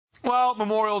Well,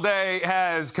 Memorial Day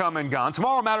has come and gone.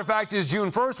 Tomorrow, matter of fact, is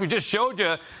June 1st. We just showed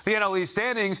you the NL East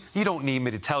standings. You don't need me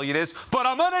to tell you this, but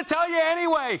I'm going to tell you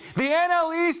anyway. The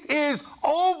NL East is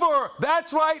over.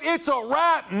 That's right. It's a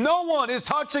wrap. No one is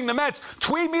touching the Mets.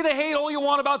 Tweet me the hate all you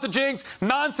want about the jinx.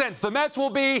 Nonsense. The Mets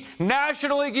will be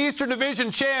National League Eastern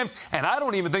Division champs, and I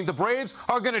don't even think the Braves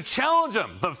are going to challenge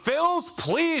them. The Phils,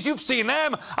 please, you've seen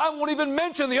them. I won't even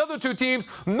mention the other two teams.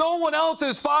 No one else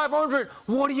is 500.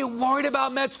 What are you worried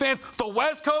about, Mets fans? The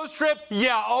West Coast trip?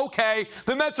 Yeah, okay.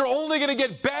 The Mets are only going to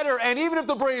get better, and even if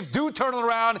the Braves do turn it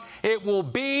around, it will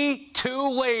be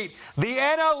too late. The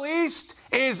NL East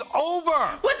is over.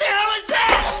 What the hell is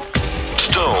that?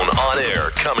 Stone on Air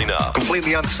coming up.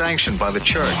 Completely unsanctioned by the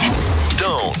church.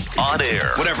 Stone on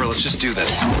Air. Whatever, let's just do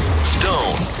this.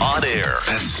 Stone on Air.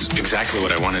 That's exactly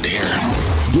what I wanted to hear.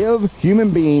 Give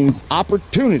human beings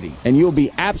opportunity, and you'll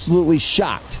be absolutely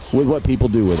shocked with what people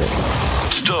do with it.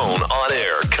 Stone on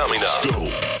Air coming up.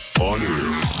 Stone on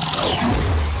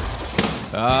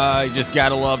Air. You just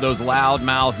gotta love those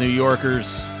loudmouth New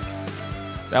Yorkers.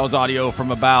 That was audio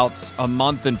from about a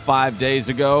month and 5 days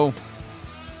ago.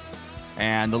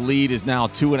 And the lead is now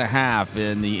 2.5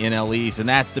 in the NL East, and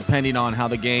that's depending on how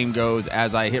the game goes.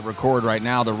 As I hit record right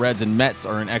now, the Reds and Mets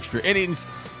are in extra innings.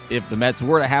 If the Mets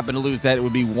were to happen to lose that, it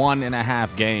would be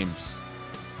 1.5 games.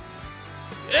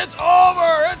 It's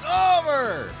over! It's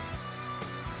over!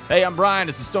 Hey, I'm Brian.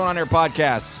 This is Stone on Air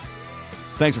Podcast.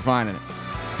 Thanks for finding it.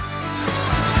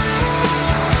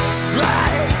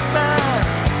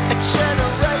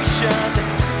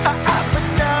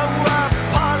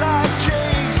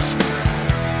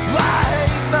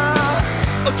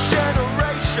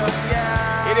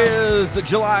 It is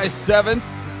July 7th,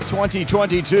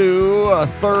 2022,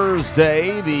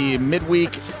 Thursday, the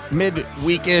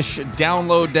midweek-ish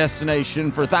download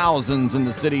destination for thousands in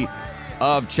the city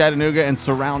of Chattanooga and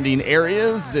surrounding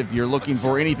areas. If you're looking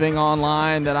for anything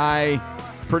online that I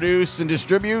produce and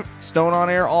distribute, Stone on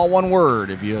Air, all one word.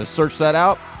 If you search that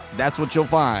out, that's what you'll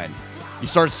find. You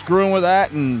start screwing with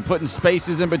that and putting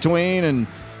spaces in between and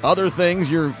other things,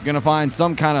 you're going to find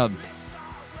some kind of,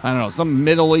 I don't know, some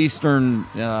Middle Eastern,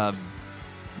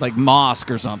 like mosque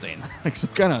or something. Like some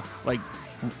kind of, like,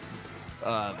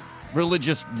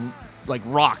 religious, like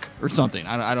rock or something.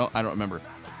 I don't remember.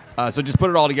 So just put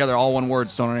it all together, all one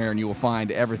word, Stone on Air, and you will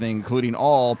find everything, including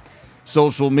all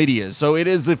social medias. So it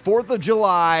is the 4th of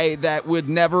July that would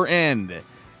never end,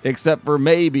 except for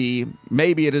maybe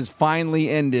it has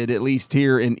finally ended, at least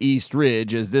here in East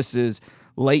Ridge, as this is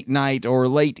late night or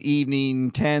late evening,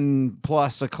 10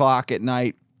 plus o'clock at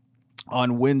night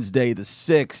on Wednesday the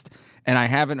 6th, and I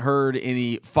haven't heard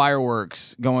any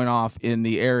fireworks going off in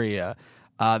the area.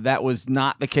 That was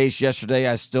not the case yesterday.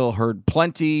 I still heard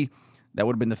plenty. That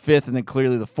would have been the 5th, and then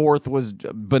clearly the 4th was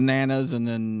bananas, and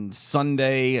then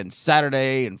Sunday and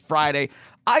Saturday and Friday.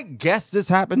 I guess this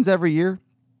happens every year,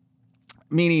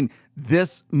 meaning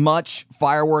this much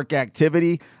firework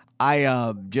activity.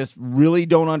 I just really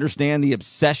don't understand the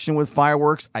obsession with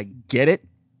fireworks. I get it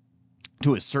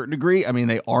to a certain degree. I mean,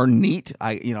 they are neat.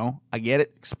 I get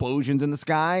it. Explosions in the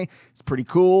sky. It's pretty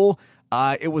cool.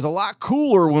 It was a lot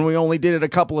cooler when we only did it a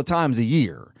couple of times a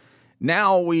year.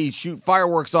 Now we shoot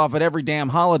fireworks off at every damn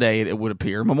holiday, it would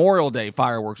appear. Memorial Day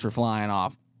fireworks are flying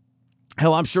off.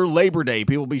 Hell, I'm sure Labor Day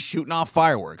people will be shooting off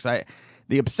fireworks.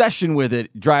 The obsession with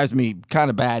it drives me kind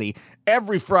of batty.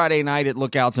 Every Friday night at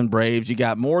Lookouts and Braves, you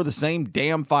got more of the same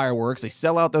damn fireworks. They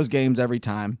sell out those games every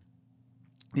time.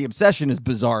 The obsession is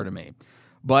bizarre to me.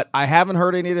 But I haven't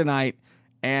heard any tonight,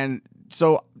 and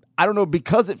so I don't know,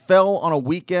 because it fell on a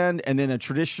weekend and then a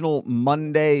traditional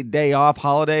Monday day off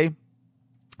holiday,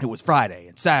 it was Friday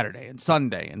and Saturday and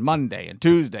Sunday and Monday and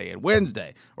Tuesday and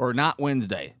Wednesday, or not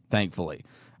Wednesday, thankfully.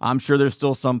 I'm sure there's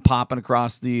still some popping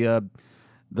across the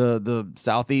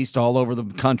Southeast, all over the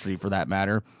country for that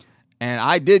matter. And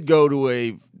I did go to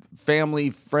a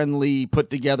family-friendly, put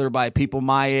together by people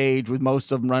my age, with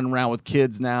most of them running around with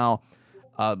kids now,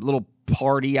 little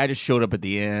party. I just showed up at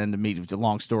the end. It's a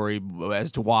long story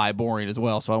as to why, boring as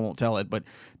well, so I won't tell it. But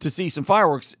to see some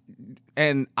fireworks,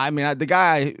 and I mean, the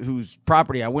guy whose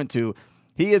property I went to,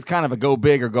 he is kind of a go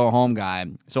big or go home guy.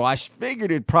 So I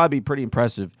figured it'd probably be pretty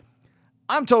impressive.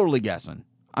 I'm totally guessing.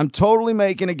 I'm totally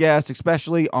making a guess,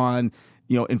 especially on,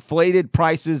 inflated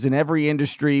prices in every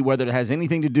industry, whether it has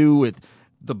anything to do with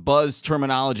the buzz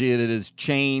terminology that is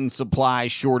chain supply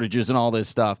shortages and all this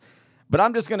stuff. But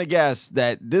I'm just going to guess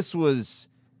that this was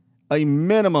a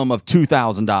minimum of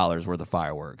 $2,000 worth of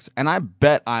fireworks. And I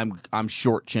bet I'm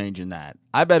shortchanging that.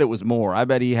 I bet it was more. I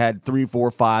bet he had 3,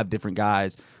 4, 5 different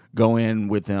guys go in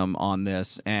with him on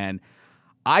this. And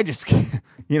I just,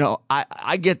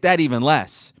 I get that even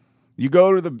less. You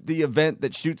go to the event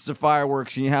that shoots the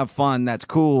fireworks and you have fun. That's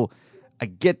cool. I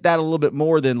get that a little bit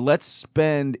more than let's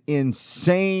spend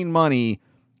insane money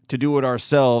to do it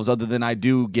ourselves, other than I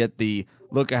do get the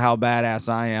look at how badass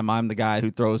I am. I'm the guy who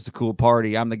throws the cool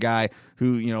party. I'm the guy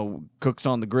who, cooks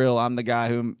on the grill. I'm the guy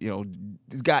who,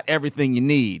 has got everything you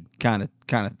need kind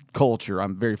of culture.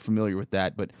 I'm very familiar with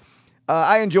that. But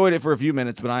I enjoyed it for a few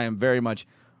minutes, but I am very much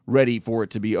ready for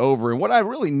it to be over. And what I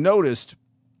really noticed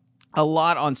a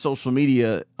lot on social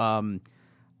media,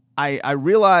 I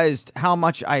realized how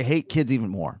much I hate kids even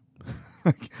more.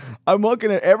 I'm looking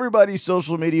at everybody's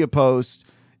social media posts,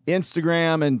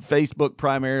 Instagram and Facebook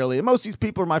primarily. And most of these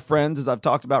people are my friends, as I've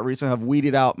talked about recently. I've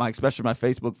weeded out especially my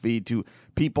Facebook feed to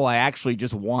people I actually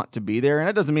just want to be there. And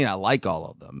it doesn't mean I like all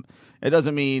of them. It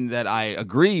doesn't mean that I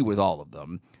agree with all of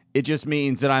them. It just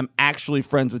means that I'm actually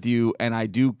friends with you, and I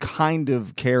do kind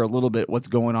of care a little bit what's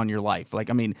going on in your life.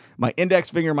 My index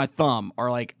finger and my thumb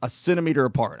are like a centimeter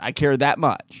apart. I care that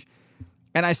much.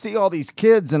 And I see all these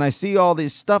kids, and I see all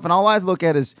this stuff, and all I look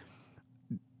at is,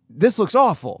 this looks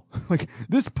awful.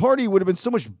 This party would have been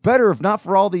so much better if not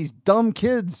for all these dumb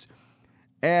kids.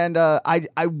 And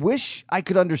I wish I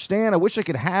could understand. I wish I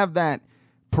could have that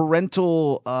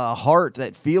parental heart,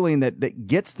 that feeling that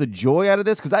gets the joy out of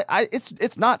this, because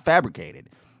it's not fabricated.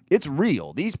 It's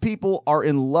real. These people are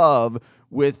in love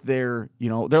with their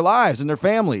lives and their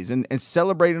families, and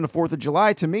celebrating the 4th of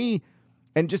July, to me,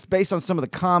 and just based on some of the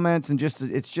comments, and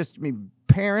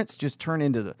parents just turn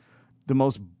into the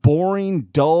most boring,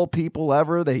 dull people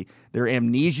ever. They're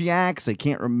amnesiacs. They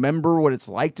can't remember what it's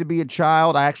like to be a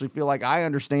child. I actually feel like I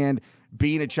understand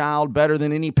being a child better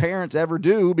than any parents ever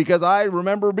do, because I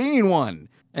remember being one.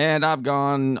 And I've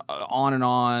gone on and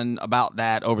on about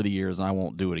that over the years, and I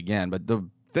won't do it again. But the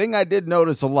thing I did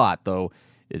notice a lot, though,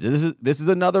 is this is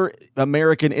another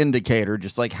American indicator,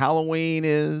 just like Halloween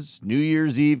is. New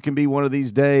Year's Eve can be one of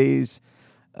these days.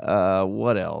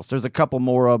 What else? There's a couple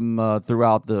more of them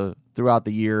throughout the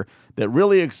year that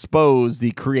really expose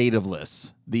the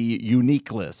creativeless, the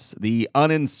uniqueness, the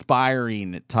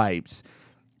uninspiring types.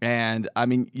 And I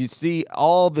mean, you see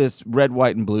all this red,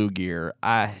 white, and blue gear.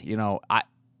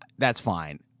 That's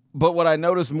fine. But what I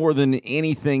noticed more than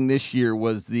anything this year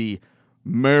was the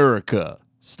America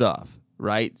stuff,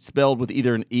 right? Spelled with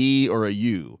either an E or a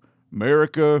U.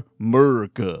 America.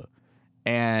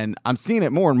 And I'm seeing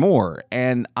it more and more.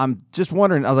 And I'm just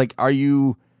wondering, I was like, are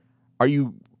you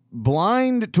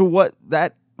blind to what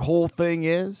that whole thing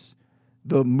is?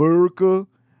 The America.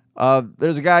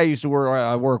 There's a guy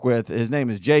I work with. His name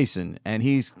is Jason, and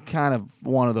he's kind of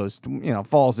one of those,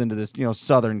 falls into this,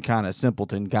 Southern kind of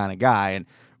simpleton kind of guy. And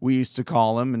we used to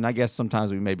call him, and I guess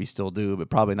sometimes we maybe still do,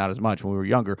 but probably not as much when we were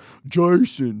younger,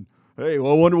 Jason. Hey,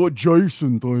 well, I wonder what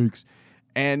Jason thinks.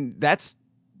 And that's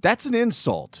an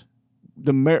insult.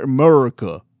 The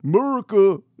America,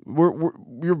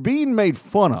 you're being made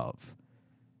fun of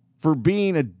for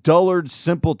being a dullard,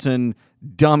 simpleton,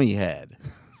 dummy head.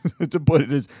 To put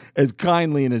it as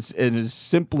kindly and as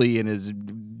simply and as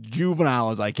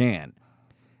juvenile as I can.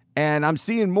 And I'm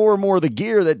seeing more and more of the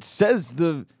gear that says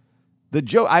the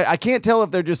joke. I can't tell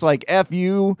if they're just like, F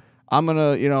you, I'm going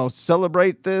to,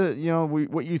 celebrate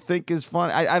what you think is fun.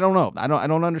 I don't know. I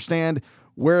don't understand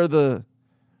where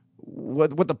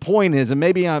what the point is. And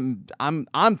maybe I'm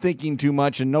thinking too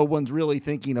much and no one's really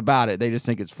thinking about it. They just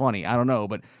think it's funny. I don't know.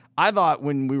 But I thought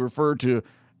when we referred to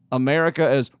America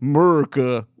as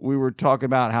America, we were talking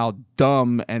about how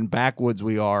dumb and backwoods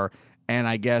we are. And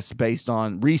I guess based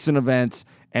on recent events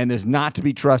and this not to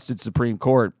be trusted Supreme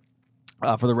Court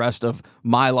for the rest of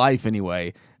my life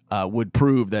anyway, would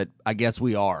prove that I guess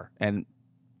we are. And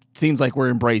it seems like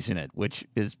we're embracing it, which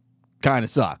is kind of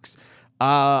sucks.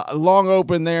 Long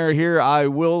open there here. I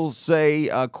will say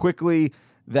quickly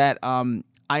that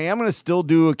I am going to still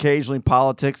do occasionally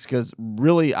politics, because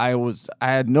really I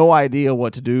had no idea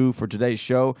what to do for today's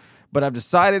show. But I've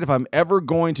decided if I'm ever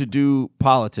going to do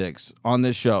politics on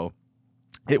this show,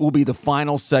 it will be the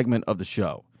final segment of the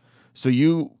show. So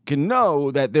you can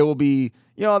know that there will be,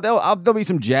 there'll be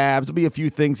some jabs. There'll be a few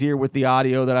things here with the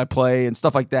audio that I play and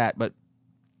stuff like that. But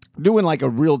doing like a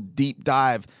real deep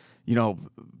dive,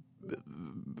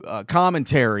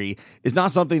 commentary is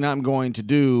not something I'm going to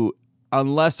do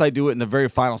unless I do it in the very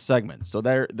final segment. So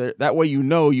that way you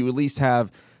at least have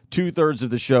 2/3 of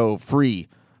the show free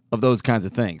of those kinds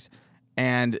of things.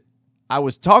 And I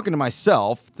was talking to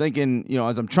myself, thinking,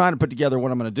 as I'm trying to put together what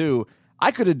I'm going to do,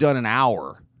 I could have done an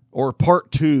hour or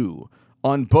part 2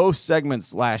 on both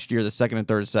segments last year, the second and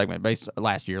third segment,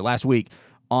 last week,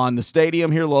 on the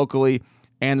stadium here locally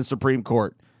and the Supreme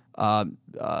Court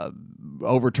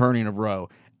overturning of Roe.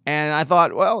 And I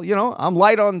thought, well, I'm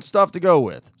light on stuff to go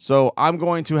with. So I'm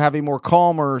going to have a more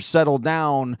calmer, settled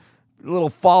down little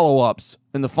follow-ups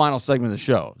in the final segment of the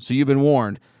show. So you've been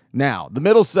warned. Now, the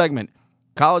middle segment,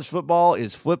 college football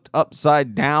is flipped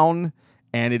upside down,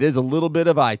 and it is a little bit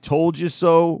of I told you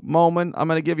so moment I'm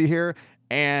going to give you here,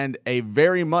 and a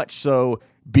very much so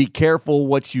be careful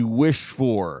what you wish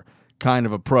for kind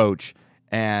of approach.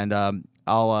 And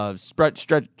I'll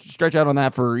stretch out on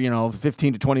that for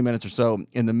 15 to 20 minutes or so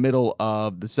in the middle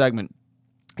of the segment.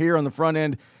 Here on the front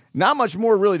end, not much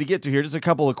more really to get to here. Just a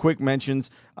couple of quick mentions.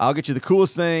 I'll get you the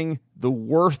coolest thing, the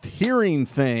worth hearing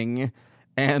thing,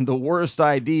 and the worst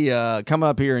idea coming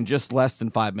up here in just less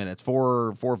than 5 minutes,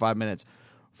 4 or 5 minutes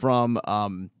from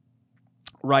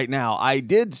right now. I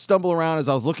did stumble around as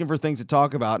I was looking for things to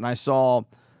talk about, and I saw,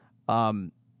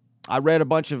 I read a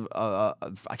bunch of, I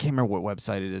can't remember what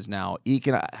website it is now. I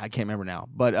can't remember now,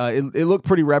 but it looked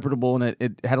pretty reputable, and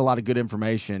it had a lot of good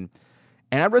information.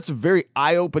 And I read some very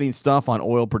eye-opening stuff on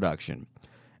oil production.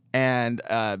 And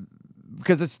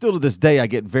because it's still to this day, I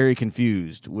get very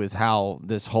confused with how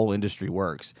this whole industry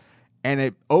works. And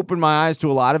it opened my eyes to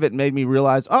a lot of it and made me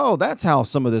realize, oh, that's how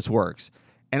some of this works.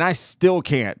 And I still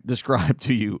can't describe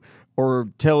to you or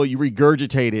tell you,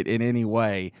 regurgitate it in any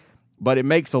way. But it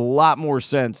makes a lot more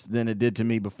sense than it did to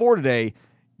me before today,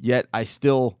 yet I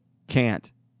still can't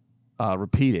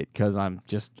repeat it because I'm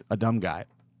just a dumb guy.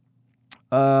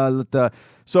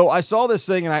 So I saw this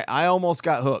thing and I almost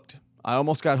got hooked. I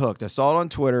saw it on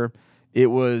Twitter. It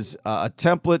was a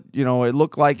template. It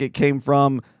looked like it came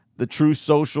from the Truth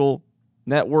Social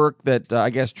network that I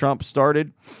guess Trump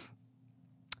started.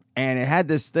 And it had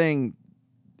this thing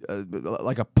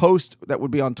like a post that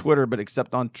would be on Twitter, but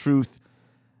except on Truth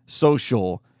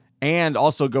Social, and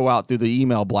also go out through the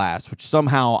email blast, which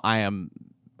somehow I am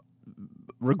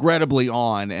regrettably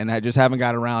on, and I just haven't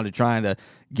got around to trying to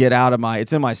get out of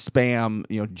it's in my spam,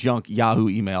 junk Yahoo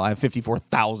email. I have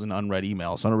 54,000 unread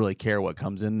emails, so I don't really care what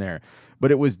comes in there.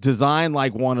 But it was designed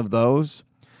like one of those,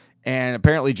 and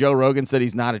apparently Joe Rogan said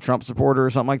he's not a Trump supporter or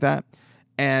something like that.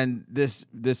 And this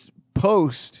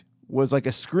post was like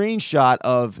a screenshot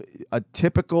of a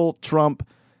typical Trump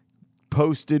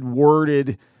posted,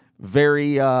 worded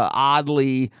very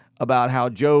oddly about how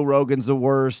Joe Rogan's the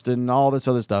worst and all this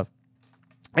other stuff.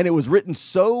 And it was written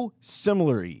so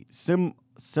similarly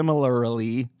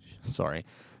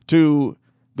to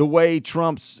the way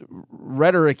Trump's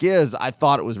rhetoric is, I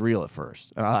thought it was real at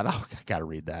first. And I thought, I got to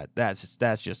read that. That's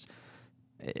just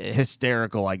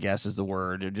hysterical, I guess is the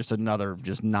word. Just another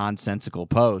just nonsensical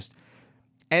post.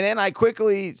 And then I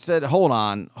quickly said, hold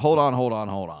on.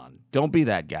 Don't be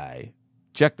that guy.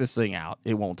 Check this thing out.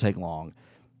 It won't take long.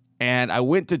 And I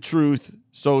went to Truth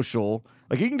Social.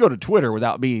 Like, you can go to Twitter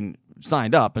without being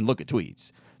signed up and look at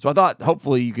tweets. So I thought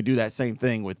hopefully you could do that same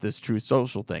thing with this Truth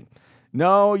Social thing.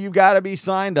 No, you got to be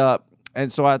signed up.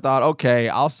 And so I thought, okay,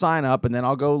 I'll sign up and then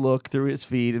I'll go look through his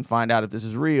feed and find out if this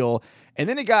is real. And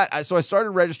then so I started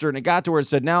registering. It got to where it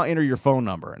said, now enter your phone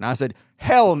number. And I said,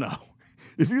 hell no.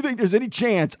 If you think there's any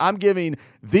chance I'm giving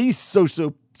these sociopaths,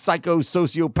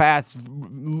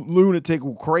 lunatic,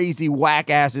 crazy whack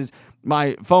asses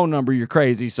my phone number, you're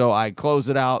crazy. So I closed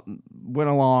it out, went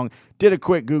along, did a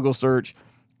quick Google search.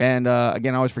 And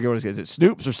again, I always forget what it is. Is it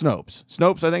Snoops or Snopes?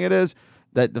 Snopes, I think it is.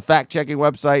 That the fact-checking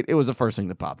website, it was the first thing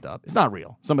that popped up. It's not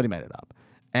real. Somebody made it up.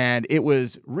 And it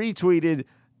was retweeted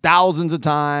thousands of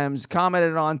times,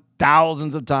 commented on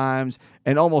thousands of times,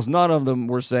 and almost none of them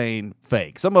were saying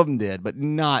fake. Some of them did, but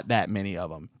not that many of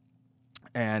them.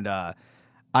 And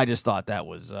I just thought that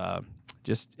was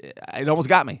it almost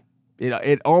got me.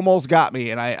 It almost got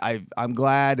me, and I'm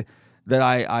glad that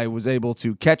I was able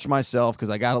to catch myself because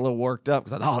I got a little worked up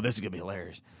because I thought, this is going to be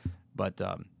hilarious. But,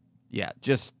 yeah,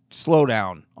 just slow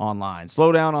down online.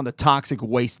 Slow down on the toxic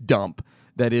waste dump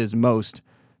that is most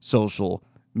social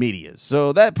medias.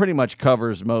 So that pretty much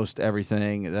covers most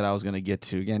everything that I was going to get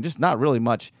to. Again, just not really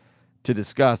much to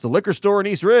discuss. The liquor store in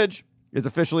East Ridge is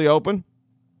officially open.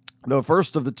 The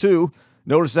first of the two.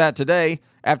 Noticed that today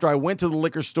after I went to the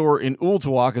liquor store in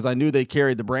Ooltewah because I knew they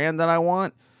carried the brand that I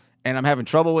want. And I'm having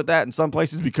trouble with that in some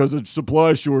places because of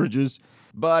supply shortages.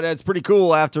 But it's pretty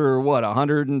cool after,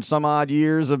 100 and some odd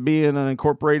years of being an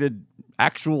incorporated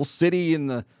actual city in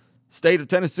the state of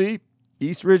Tennessee.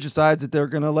 East Ridge decides that they're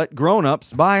going to let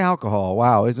grown-ups buy alcohol.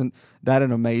 Wow, isn't that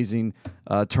an amazing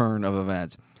turn of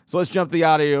events? So let's jump to the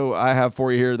audio I have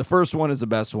for you here. The first one is the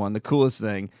best one, the coolest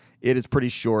thing. It is pretty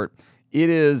short. It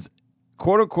is,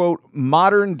 quote-unquote,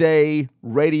 modern-day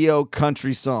radio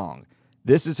country song.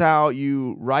 This is how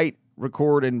you write,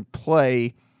 record, and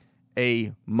play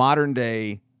a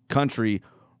modern-day country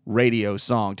radio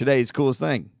song. Today's coolest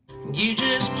thing. You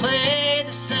just play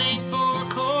the sound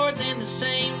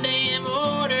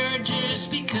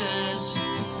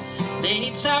Then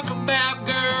you talk about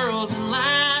girls and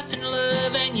life and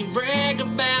love, and you brag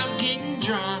about getting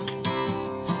drunk.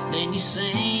 Then you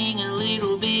sing a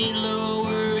little bit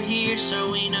lower here so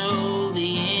we know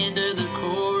the end of the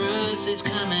chorus is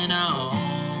coming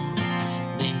on.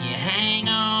 Then you hang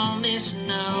on this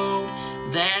note,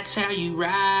 that's how you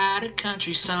write a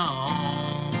country song.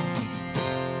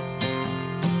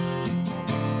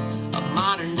 A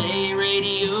modern day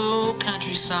radio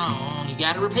country song, you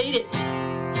gotta repeat it.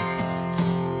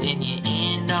 Then you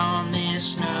end on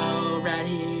this note right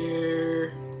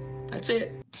here. That's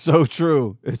it. So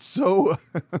true. It's so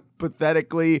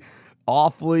pathetically,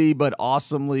 awfully, but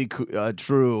awesomely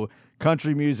true.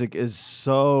 Country music is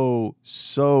so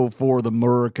for the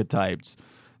Murica types.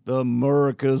 The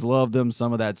Muricas love them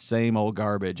some of that same old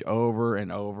garbage over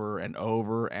and over and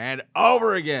over and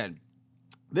over again.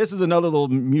 This is another little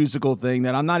musical thing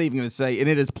that I'm not even going to say, and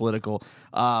it is political.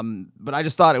 But I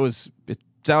just thought it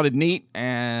sounded neat,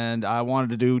 and I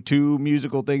wanted to do 2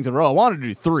 musical things in a row. I wanted to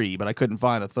do 3, but I couldn't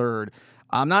find a third.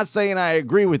 I'm not saying I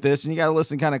agree with this, and you got to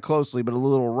listen kind of closely, but a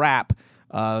little rap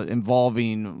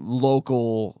involving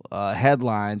local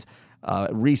headlines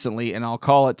recently, and I'll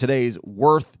call it today's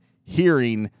worth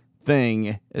hearing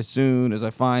thing as soon as I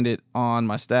find it on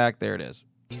my stack. There it is.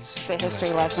 It's a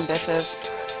history lesson, bitches.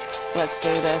 Let's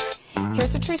do this.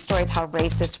 Here's a true story of how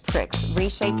racist pricks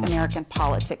reshaped American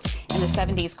politics. In the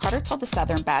 70s, Carter told the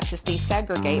Southern Baptists to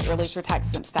desegregate or lose your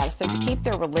tax-exempt status. So to keep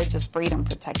their religious freedom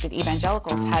protected,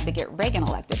 evangelicals had to get Reagan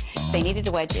elected. They needed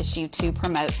to wedge issue to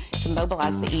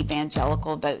mobilize the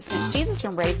evangelical vote. Since Jesus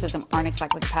and racism aren't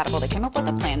exactly compatible, they came up with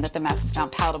a plan that the masses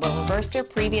found palatable. Reverse their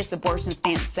previous abortion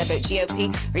stance, said vote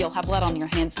GOP or you'll have blood on your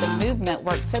hands. The movement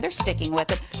works, so they're sticking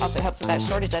with it. Also helps with that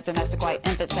shortage of domestic white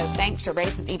infants. So thanks to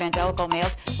racist evangelical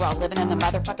males, we're all living in the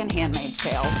motherfucking Handmaid's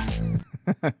Tale.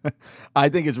 I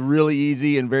think it's really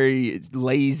easy and very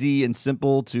lazy and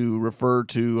simple to refer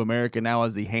to America now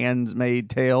as the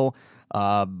Handmaid's Tale,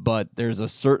 but there's a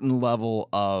certain level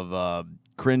of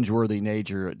cringeworthy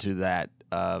nature to that,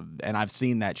 and I've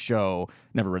seen that show,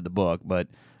 never read the book, but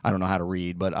I don't know how to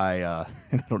read, but I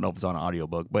don't know if it's on an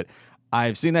audiobook, but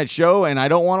I've seen that show, and I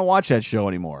don't want to watch that show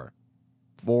anymore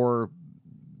for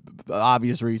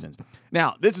obvious reasons.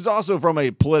 Now, this is also from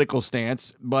a political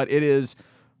stance, but it is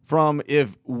from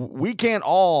if we can't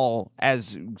all,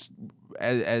 as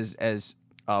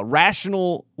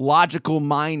rational,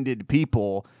 logical-minded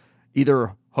people,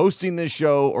 either hosting this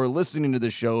show or listening to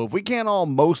this show, if we can't all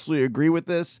mostly agree with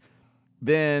this,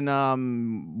 then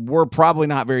we're probably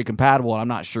not very compatible, and I'm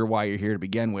not sure why you're here to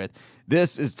begin with.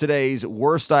 This is today's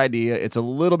worst idea. It's a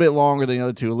little bit longer than the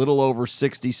other two, a little over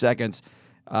 60 seconds.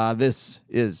 This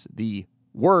is the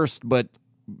worst but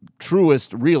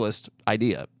truest, realist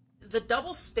idea. The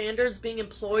double standards being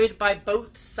employed by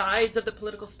both sides of the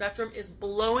political spectrum is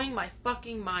blowing my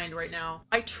fucking mind right now.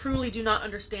 I truly do not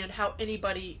understand how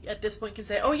anybody at this point can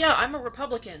say, oh yeah, I'm a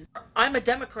Republican, or, I'm a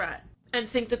Democrat, and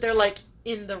think that they're like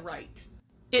in the right.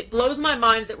 It blows my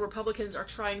mind that Republicans are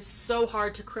trying so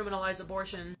hard to criminalize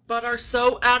abortion, but are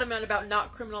so adamant about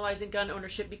not criminalizing gun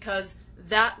ownership because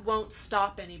that won't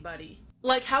stop anybody.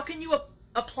 Like, how can you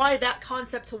apply that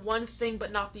concept to one thing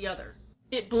but not the other?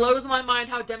 It blows my mind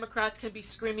how Democrats can be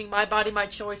screaming my body, my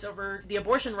choice over the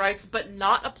abortion rights, but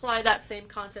not apply that same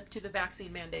concept to the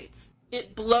vaccine mandates.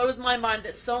 It blows my mind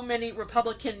that so many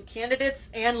Republican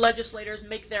candidates and legislators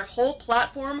make their whole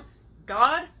platform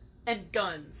God and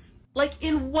guns. Like,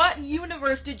 in what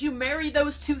universe did you marry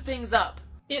those two things up?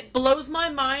 It blows my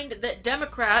mind that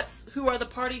Democrats, who are the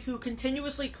party who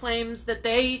continuously claims that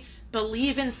they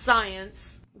believe in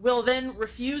science, will then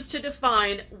refuse to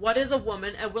define what is a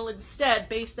woman and will instead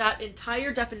base that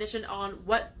entire definition on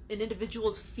what an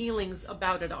individual's feelings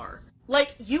about it are.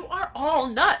 Like, you are all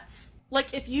nuts.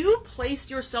 Like, if you placed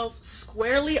yourself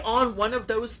squarely on one of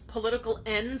those political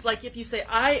ends, like if you say,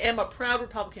 I am a proud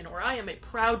Republican or I am a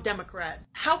proud Democrat,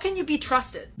 how can you be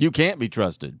trusted? You can't be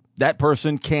trusted. That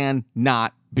person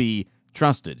cannot be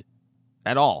trusted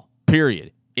at all.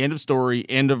 Period. End of story.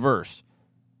 End of verse.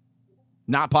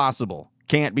 Not possible.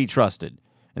 Can't be trusted.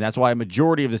 And that's why a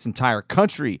majority of this entire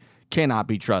country cannot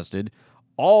be trusted.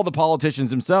 All the politicians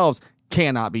themselves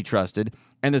cannot be trusted.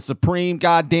 And the Supreme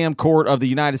goddamn Court of the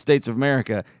United States of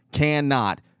America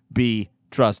cannot be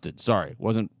trusted. Sorry,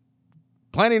 wasn't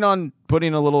planning on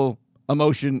putting a little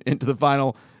emotion into the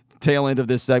final tail end of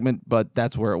this segment, but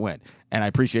that's where it went. And I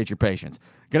appreciate your patience.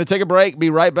 Going to take a break, be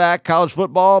right back. College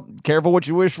football, careful what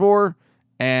you wish for.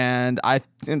 And I,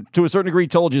 to a certain degree,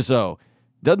 told you so.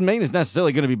 Doesn't mean it's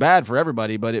necessarily going to be bad for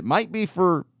everybody, but it might be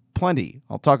for plenty.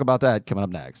 I'll talk about that coming up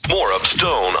next. More of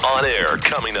Stone on Air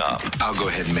coming up. I'll go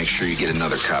ahead and make sure you get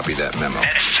another copy of that memo.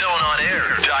 At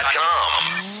StoneOnAir.com.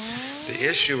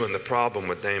 issue and the problem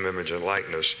with name, image, and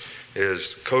likeness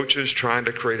is coaches trying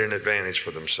to create an advantage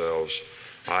for themselves.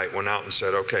 I went out and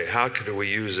said, okay, how could we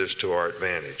use this to our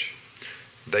advantage?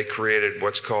 They created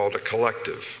what's called a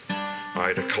collective. All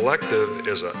right, a collective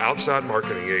is an outside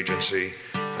marketing agency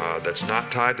that's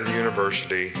not tied to the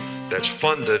university, that's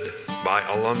funded by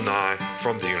alumni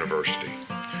from the university.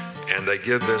 And they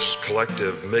give this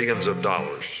collective millions of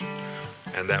dollars.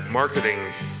 And that marketing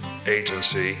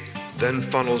agency then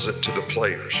funnels it to the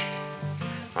players.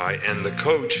 All right, and the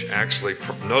coach actually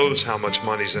knows how much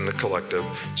money's in the collective,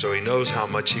 so he knows how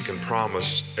much he can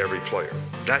promise every player.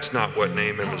 That's not what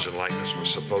name, image, and likeness was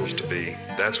supposed to be.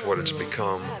 That's what it's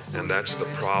become, and that's the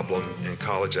problem in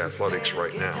college athletics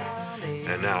right now.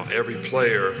 And now every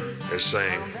player is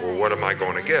saying, well, what am I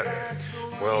going to get?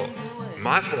 Well,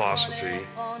 my philosophy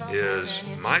is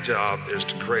my job is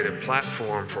to create a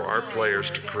platform for our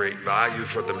players to create value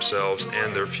for themselves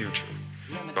and their future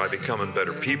by becoming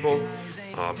better people,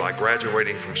 by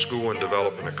graduating from school and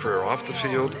developing a career off the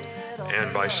field,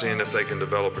 and by seeing if they can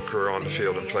develop a career on the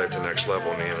field and play at the next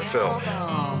level in the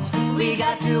NFL. We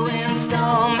got to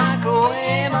install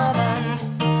microwave ovens,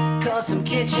 custom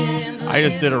kitchen. I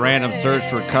just did a random search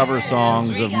for cover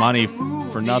songs of Money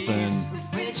for Nothing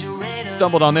and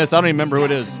stumbled on this. I don't even remember who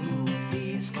it is.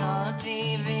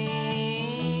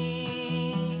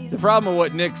 The problem with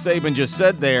what Nick Saban just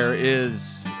said there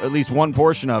is, at least one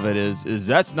portion of it is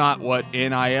that's not what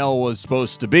NIL was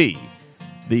supposed to be.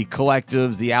 The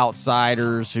collectives, the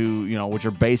outsiders who, which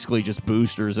are basically just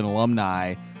boosters and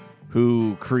alumni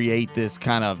who create this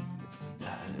kind of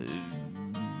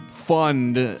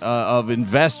fund of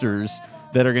investors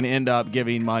that are going to end up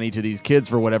giving money to these kids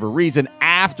for whatever reason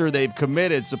after they've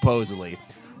committed, supposedly.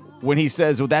 When he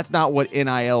says, well, that's not what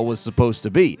NIL was supposed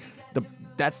to be.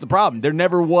 That's the problem. There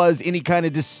never was any kind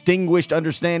of distinguished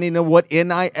understanding of what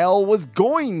NIL was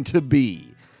going to be.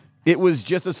 It was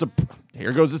just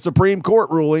here goes the Supreme Court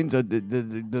rulings,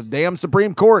 the damn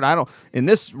Supreme Court. In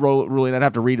this ruling, I'd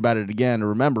have to read about it again to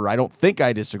remember. I don't think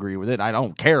I disagree with it. I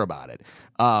don't care about it.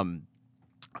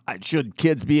 Should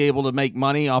kids be able to make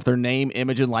money off their name,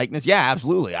 image, and likeness? Yeah,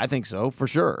 absolutely. I think so, for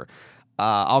sure.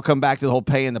 I'll come back to the whole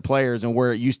paying the players and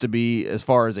where it used to be as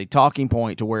far as a talking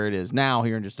point to where it is now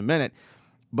here in just a minute.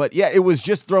 But yeah, it was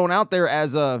just thrown out there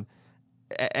as a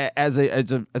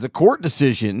court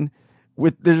decision.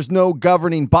 There's no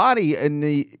governing body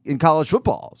in college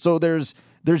football, so there's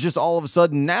just all of a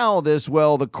sudden now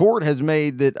the court has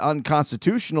made it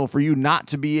unconstitutional for you not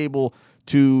to be able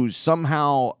to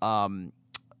somehow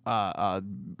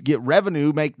get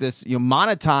revenue, make this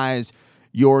monetize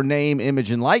your name,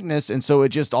 image, and likeness, and so it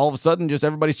just all of a sudden just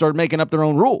everybody started making up their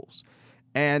own rules,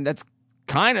 and that's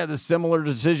kind of the similar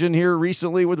decision here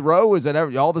recently with Roe, is that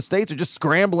all the states are just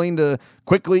scrambling to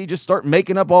quickly just start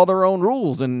making up all their own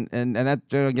rules, and that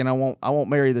again I won't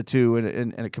marry the two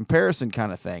in a comparison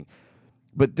kind of thing,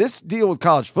 but this deal with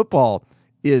college football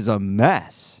is a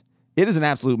mess. It is an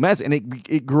absolute mess, and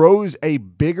it grows a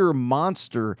bigger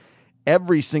monster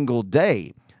every single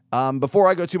day. Before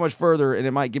I go too much further, and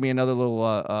it might give me another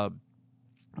little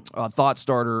thought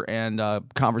starter and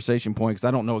conversation point, because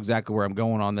I don't know exactly where I'm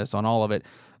going on all of it.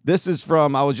 This is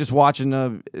from, I was just watching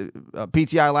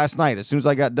PTI last night. As soon as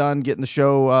I got done getting the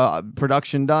show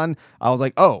production done, I was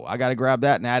like, oh, I got to grab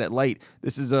that and add it late.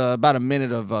 This is about a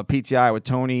minute of PTI with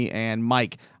Tony and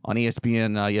Mike on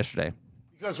ESPN yesterday.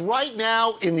 Because right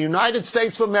now in the United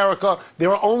States of America, there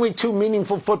are only two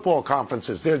meaningful football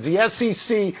conferences. There's the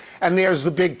SEC and there's the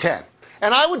Big Ten.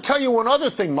 And I would tell you one other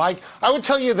thing, Mike. I would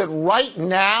tell you that right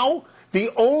now,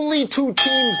 the only two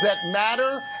teams that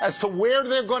matter as to where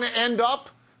they're going to end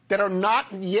up that are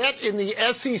not yet in the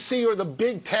SEC or the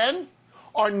Big Ten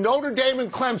are Notre Dame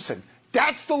and Clemson.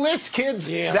 That's the list,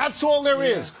 kids. Yeah. That's all there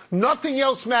is. Nothing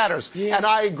else matters. Yeah. And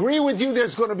I agree with you.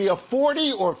 There's going to be a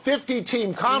 40 or 50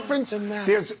 team conference.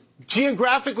 There's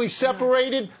geographically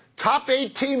separated. Top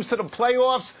 8 teams to the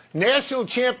playoffs, national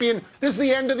champion. This is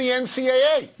the end of the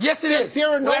NCAA. Yes, it is. There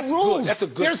are no rules. Good. That's a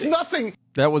good There's thing. nothing.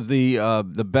 That was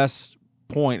the best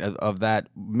point of that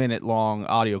minute-long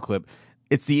audio clip.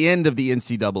 It's the end of the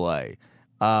NCAA.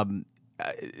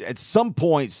 At some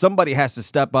point, somebody has to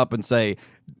step up and say,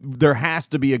 there has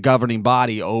to be a governing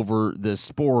body over this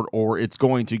sport or it's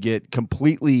going to get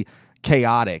completely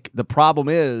chaotic. The problem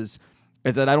is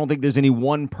that I don't think there's any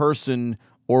one person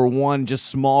or one just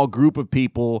small group of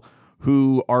people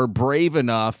who are brave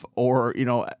enough or,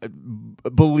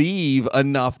 believe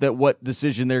enough that what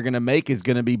decision they're going to make is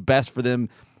going to be best for them,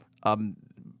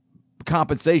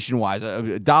 compensation wise,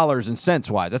 dollars and cents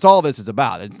wise. That's all this is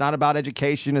about. It's not about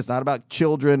education. It's not about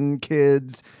children,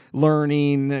 kids,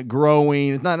 learning, growing.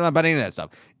 It's not about any of that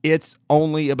stuff. It's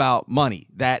only about money.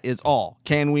 That is all.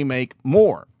 Can we make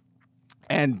more?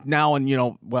 And now,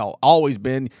 always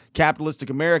been capitalistic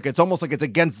America, it's almost like it's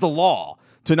against the law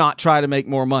to not try to make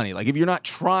more money. Like if you're not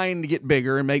trying to get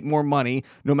bigger and make more money,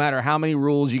 no matter how many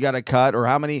rules you got to cut or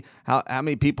how many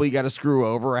people you got to screw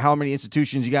over or how many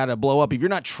institutions you got to blow up, if you're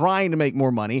not trying to make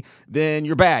more money, then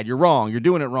you're bad. You're wrong. You're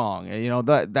doing it wrong.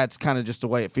 That's kind of just the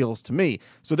way it feels to me.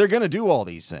 So they're going to do all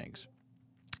these things.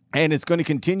 And it's going to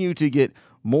continue to get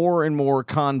more and more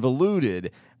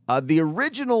convoluted. The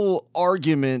original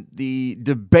argument, the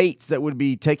debates that would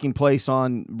be taking place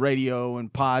on radio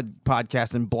and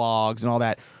podcasts and blogs and all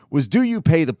that was, do you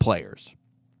pay the players?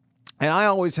 And I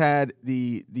always had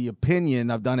the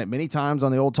opinion, I've done it many times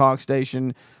on the old talk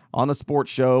station, on the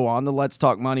sports show, on the Let's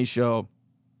Talk Money show,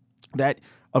 that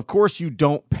of course you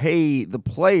don't pay the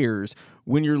players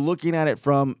when you're looking at it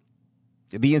from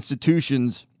the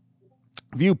institution's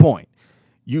viewpoint.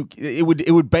 It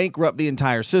would bankrupt the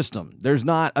entire system. There's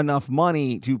not enough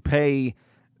money to pay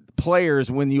players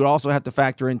when you also have to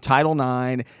factor in Title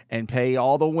IX and pay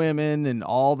all the women and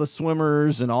all the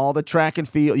swimmers and all the track and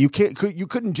field. You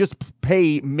couldn't just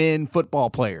pay men football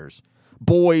players,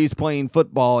 boys playing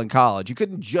football in college. You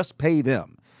couldn't just pay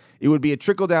them. It would be a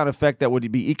trickle-down effect that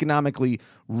would be economically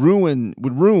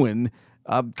ruin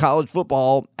college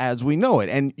football as we know it.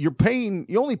 And you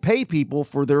only pay people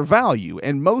for their value.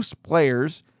 And most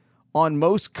players on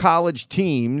most college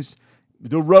teams,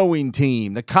 the rowing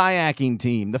team, the kayaking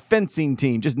team, the fencing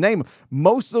team, just name them,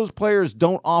 most of those players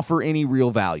don't offer any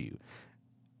real value.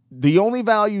 The only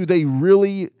value they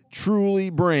really,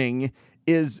 truly bring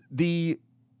is the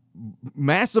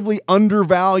massively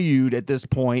undervalued at this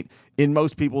point in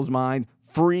most people's mind,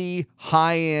 free,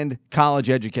 high-end college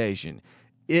education.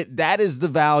 That is the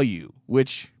value,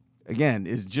 which again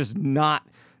is just not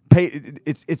paid.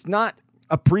 It's not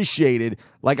appreciated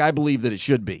like I believe that it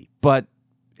should be. But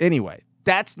anyway,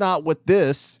 that's not what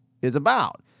this is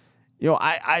about.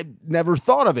 I never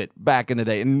thought of it back in the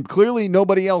day, and clearly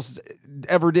nobody else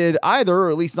ever did either, or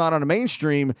at least not on a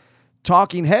mainstream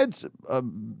talking heads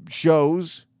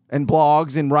shows and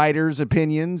blogs and writers'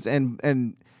 opinions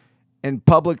and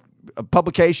public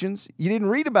publications. You didn't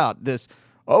read about this.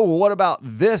 Oh, well, what about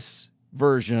this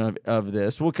version of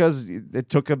this? Well, because it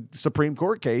took a Supreme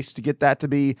Court case to get that to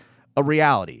be a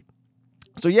reality.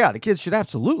 So, yeah, the kids should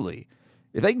absolutely,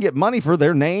 if they can get money for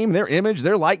their name, their image,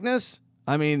 their likeness,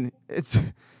 I mean, that's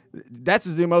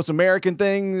the most American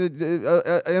thing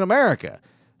in America.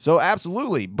 So,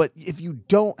 absolutely. But if you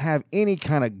don't have any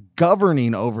kind of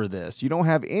governing over this, you don't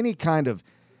have any kind of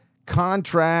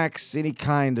contracts, any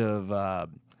kind of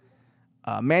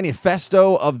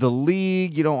manifesto of the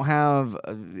league. You don't have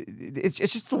it's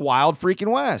just the wild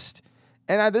freaking West.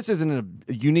 And this isn't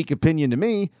a unique opinion to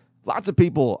me. Lots of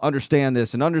people understand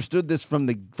this and understood this from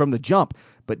the jump.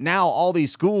 But now all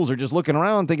these schools are just looking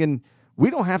around thinking, we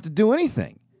don't have to do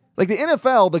anything. Like the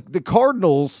NFL, the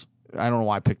Cardinals, I don't know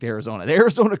why I picked Arizona. The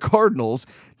Arizona Cardinals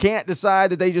can't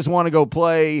decide that they just want to go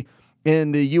play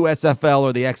in the USFL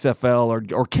or the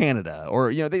XFL or Canada, or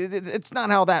it's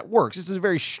not how that works. This is a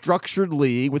very structured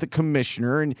league with a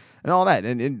commissioner and all that.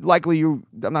 And likely I'm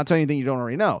not telling you anything you don't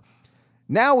already know.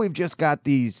 Now we've just got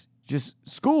these just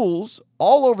schools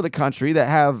all over the country that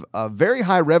have very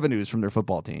high revenues from their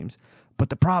football teams. But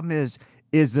the problem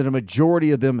is that a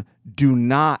majority of them do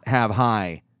not have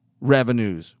high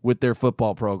revenues with their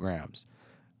football programs.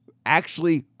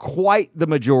 Actually, quite the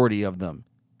majority of them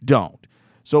don't.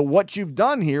 So what you've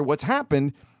done here, what's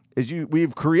happened, is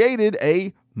we've created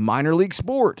a minor league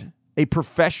sport, a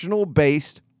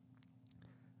professional-based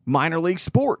minor league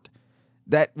sport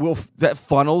that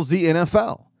funnels the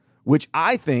NFL, which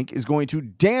I think is going to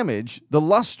damage the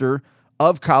luster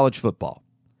of college football.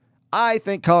 I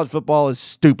think college football is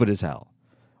stupid as hell.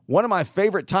 One of my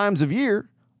favorite times of year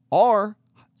are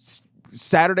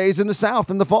Saturdays in the South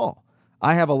in the fall.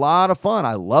 I have a lot of fun.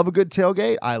 I love a good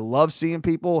tailgate. I love seeing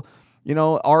people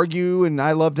argue, and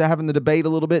I love to having the debate a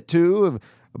little bit too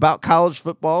about college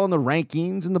football and the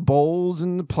rankings and the bowls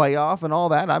and the playoff and all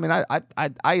that. I mean,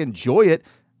 I enjoy it,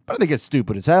 but I think it's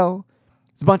stupid as hell.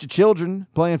 It's a bunch of children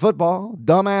playing football,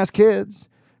 dumbass kids,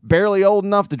 barely old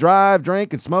enough to drive,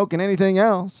 drink, and smoke and anything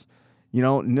else.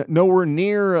 Nowhere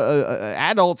near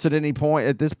adults at any point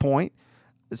at this point.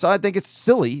 So I think it's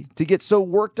silly to get so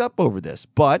worked up over this,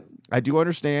 but I do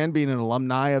understand being an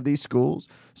alumni of these schools,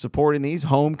 supporting these,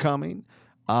 homecoming,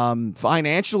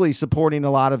 financially supporting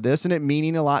a lot of this, and it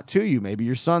meaning a lot to you. Maybe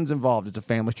your son's involved. It's a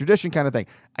family tradition kind of thing.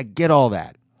 I get all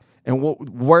that. And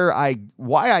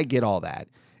why I get all that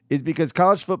is because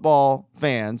college football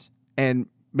fans and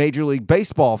Major League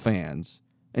Baseball fans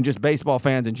and just baseball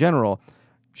fans in general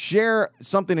share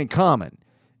something in common,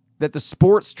 that the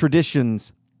sports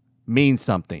traditions mean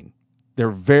something. They're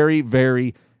very,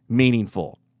 very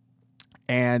meaningful.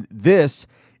 And this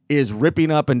is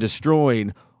ripping up and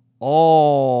destroying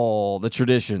all the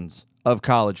traditions of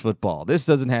college football. This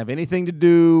doesn't have anything to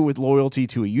do with loyalty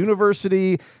to a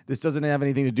university. This doesn't have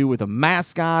anything to do with a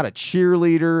mascot, a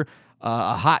cheerleader,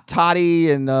 a hot toddy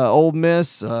in Ole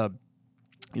Miss,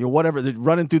 whatever,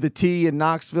 running through the T in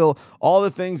Knoxville, all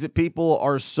the things that people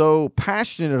are so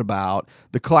passionate about,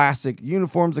 the classic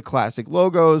uniforms, the classic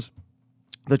logos,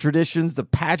 the traditions, the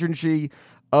pageantry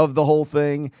of the whole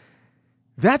thing.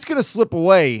 That's going to slip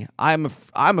away. I'm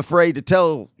afraid to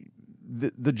tell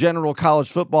the general college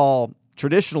football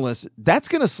traditionalists, that's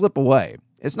going to slip away.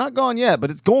 It's not gone yet, but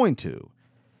it's going to.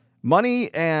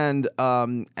 Money and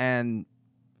the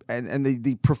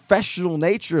professional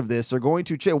nature of this are going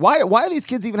to change. Why do these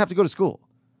kids even have to go to school?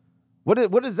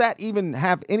 What does that even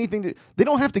have anything to? They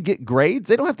don't have to get grades.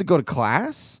 They don't have to go to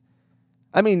class.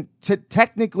 I mean,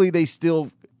 technically they still,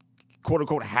 quote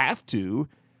unquote, have to.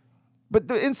 But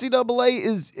the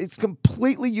NCAA it's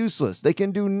completely useless. They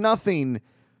can do nothing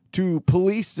to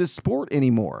police this sport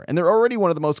anymore. And they're already one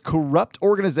of the most corrupt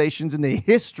organizations in the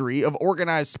history of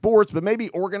organized sports, but maybe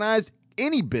organized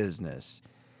any business.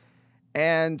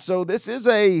 And so this is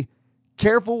a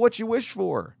careful what you wish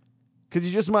for, because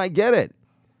you just might get it.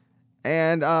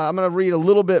 And I'm going to read a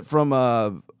little bit from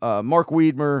Mark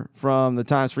Wiedmer from the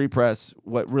Times Free Press,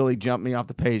 what really jumped me off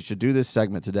the page to do this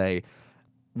segment today,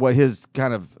 what his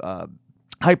kind of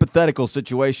hypothetical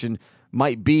situation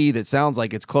might be that sounds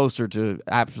like it's closer to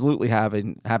absolutely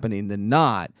happening than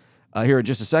not here in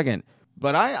just a second.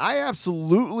 But I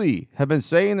absolutely have been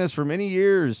saying this for many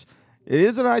years. It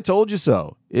isn't I told you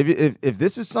so. If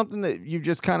this is something that you've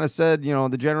just kind of said,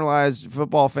 the generalized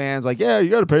football fans, like, yeah, you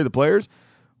got to pay the players.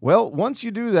 Well, once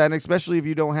you do that, and especially if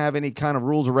you don't have any kind of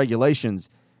rules or regulations,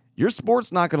 your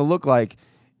sport's not going to look like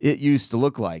it used to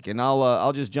look like. And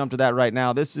I'll just jump to that right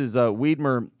now. This is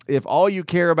Wiedmer. If all you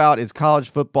care about is college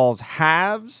football's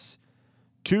halves,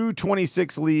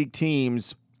 26 league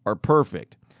teams are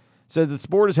perfect. Says the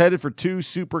sport is headed for 2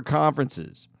 super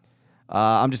conferences.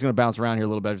 I'm just going to bounce around here a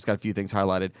little bit. I've just got a few things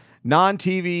highlighted.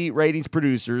 Non-TV ratings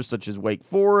producers such as Wake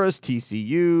Forest,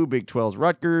 TCU, Big 12's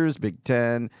Rutgers, Big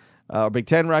Ten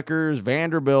Rutgers,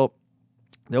 Vanderbilt.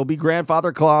 There'll be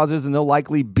grandfather clauses, and they'll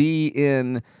likely be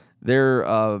in their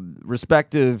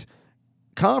respective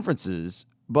conferences.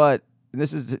 But and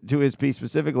this is to his piece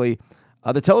specifically,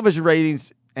 the television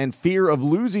ratings and fear of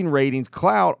losing ratings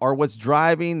clout are what's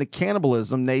driving the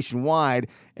cannibalism nationwide,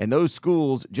 and those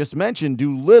schools just mentioned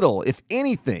do little, if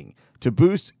anything, to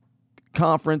boost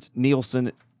conference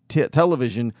Nielsen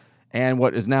television and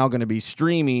what is now going to be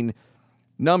streaming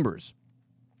numbers.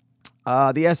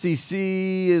 The SEC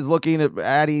is looking at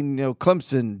adding,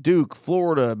 Clemson, Duke,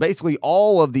 Florida, basically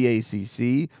all of the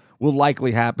ACC will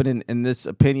likely happen in this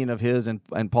opinion of his, and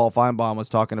Paul Feinbaum was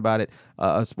talking about it,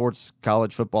 a sports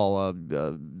college football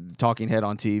talking head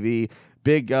on TV.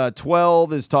 Big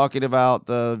 12 is talking about,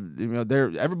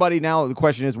 everybody now, the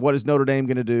question is, what is Notre Dame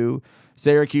going to do?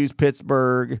 Syracuse,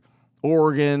 Pittsburgh,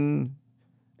 Oregon,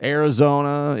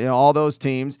 Arizona, all those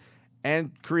teams,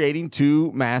 and creating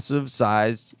 2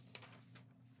 massive-sized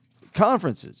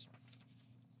conferences.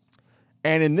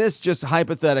 And in this just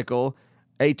hypothetical,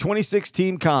 a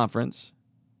 26-team conference,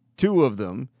 2 of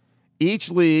them,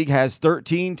 each league has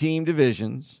 13-team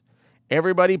divisions.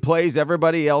 Everybody plays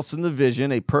everybody else in the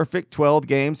division, a perfect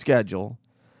 12-game schedule.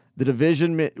 The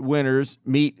division winners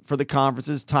meet for the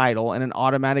conference's title and an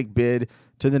automatic bid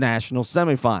to the national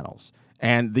semifinals.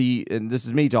 And this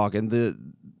is me talking, the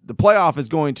playoff is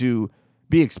going to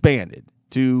be expanded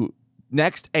to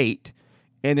next 8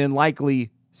 and then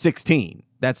likely 16.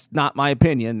 That's not my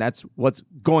opinion. That's what's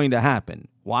going to happen.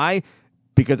 Why?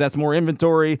 Because that's more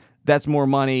inventory, that's more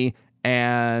money,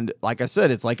 and like I said,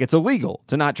 it's illegal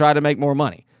to not try to make more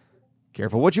money.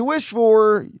 Careful what you wish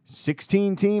for.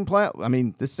 16-team playoff. I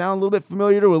mean, this sounds a little bit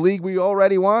familiar to a league we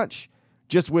already watch,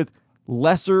 just with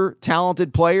lesser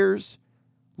talented players,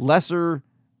 lesser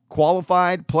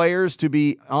qualified players to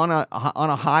be on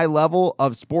a high level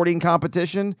of sporting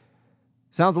competition.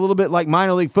 Sounds a little bit like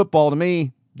minor league football to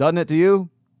me, doesn't it to you?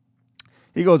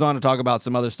 He goes on to talk about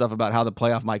some other stuff about how the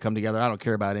playoff might come together. I don't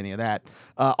care about any of that.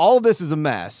 All of this is a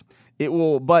mess. It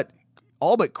will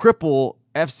all but cripple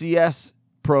FCS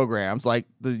programs like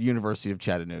the University of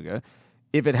Chattanooga.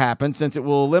 if it happens, since it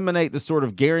will eliminate the sort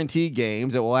of guarantee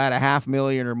games that will add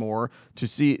 $500,000 or more to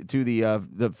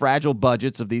the fragile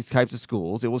budgets of these types of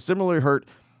schools. It will similarly hurt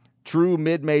true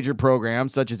mid-major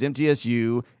programs such as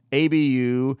MTSU,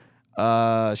 ABU,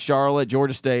 Charlotte,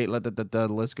 Georgia State. The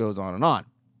list goes on and on.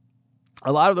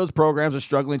 A lot of those programs are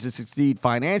struggling to succeed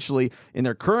financially in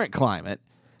their current climate.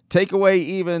 Take away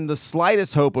even the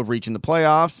slightest hope of reaching the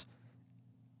playoffs,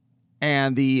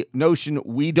 and the notion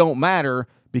we don't matter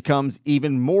becomes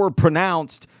even more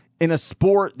pronounced in a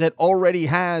sport that already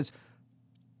has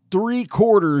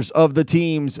 3/4 of the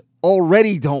teams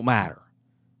already don't matter.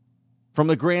 From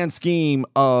the grand scheme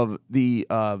of the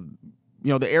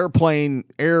the airplane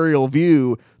aerial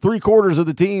view, 3/4 of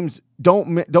the teams don't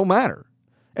matter,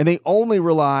 and they only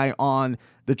rely on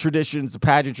the traditions, the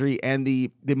pageantry, and the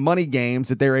money games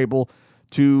that they're able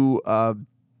to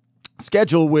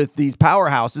schedule with these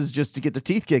powerhouses just to get their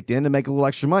teeth kicked in to make a little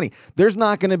extra money. There's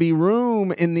not going to be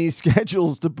room in these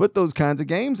schedules to put those kinds of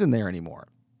games in there anymore.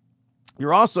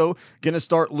 You're also going to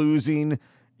start losing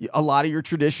a lot of your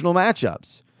traditional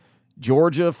matchups.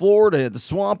 Georgia, Florida at the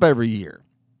Swamp every year.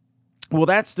 Will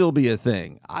that still be a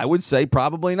thing? I would say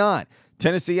probably not.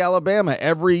 Tennessee, Alabama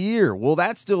every year. Will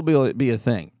that still be a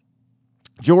thing?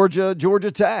 Georgia, Georgia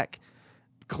Tech,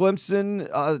 Clemson,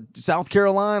 South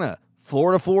Carolina,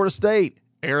 Florida, Florida State,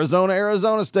 Arizona,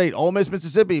 Arizona State, Ole Miss,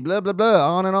 Mississippi, blah, blah,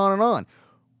 blah, on and on and on.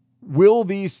 Will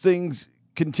these things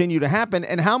continue to happen,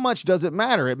 and how much does it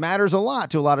matter? It matters a lot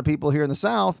to a lot of people here in the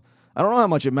South. I don't know how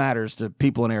much it matters to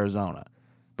people in Arizona,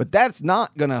 but that's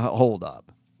not going to hold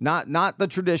up. Not the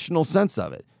traditional sense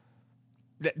of it.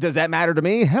 Does that matter to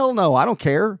me? Hell no, I don't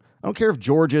care. I don't care if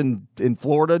Georgia and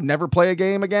Florida never play a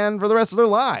game again for the rest of their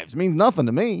lives. It means nothing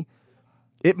to me.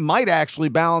 It might actually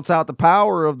balance out the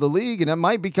power of the league, and it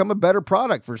might become a better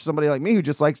product for somebody like me who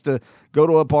just likes to go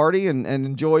to a party and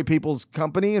enjoy people's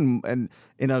company and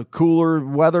in a cooler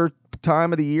weather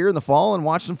time of the year in the fall and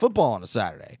watch some football on a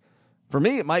Saturday. For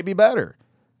me, it might be better.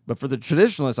 But for the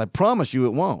traditionalists, I promise you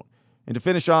it won't. And to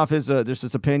finish off there's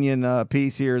this opinion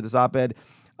piece here, this op-ed.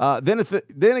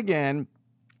 Then again,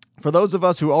 for those of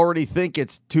us who already think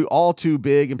it's all too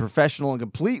big and professional and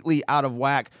completely out of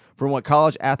whack from what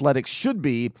college athletics should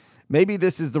be, maybe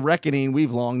this is the reckoning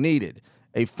we've long needed.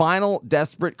 A final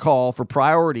desperate call for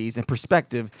priorities and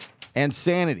perspective and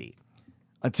sanity.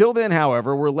 Until then,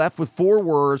 however, we're left with 4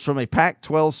 words from a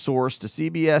Pac-12 source to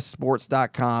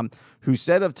CBSSports.com who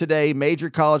said of today major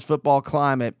college football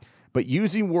climate, but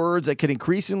using words that could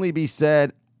increasingly be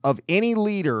said of any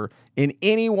leader in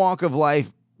any walk of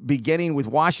life, beginning with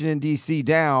Washington, D.C.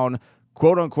 down,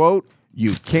 quote unquote,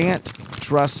 you can't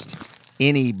trust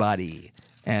anybody.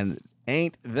 And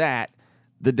ain't that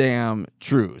the damn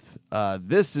truth?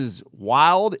 This is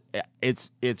wild.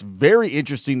 It's very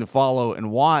interesting to follow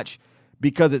and watch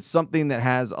because it's something that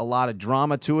has a lot of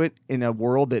drama to it in a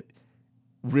world that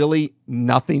really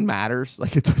nothing matters.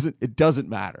 Like it doesn't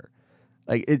matter.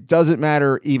 Like it doesn't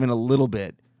matter even a little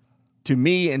bit to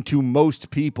me and to most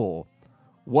people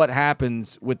what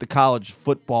happens with the college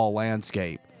football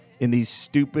landscape in these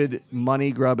stupid,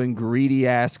 money-grubbing,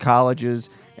 greedy-ass colleges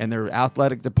and their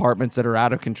athletic departments that are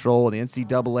out of control and the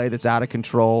NCAA that's out of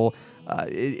control.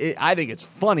 I think it's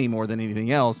funny more than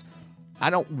anything else. I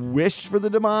don't wish for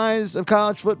the demise of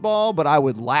college football, but I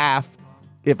would laugh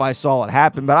if I saw it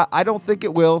happen. But I don't think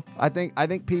it will. I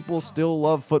think people still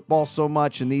love football so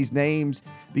much, and these names,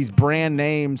 these brand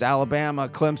names, Alabama,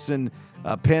 Clemson,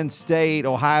 Penn State,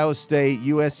 Ohio State,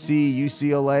 USC,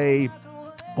 UCLA,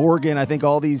 Oregon. I think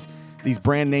all these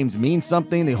brand names mean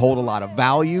something. They hold a lot of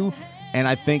value, and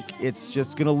I think it's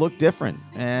just going to look different.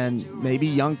 And maybe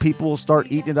young people will start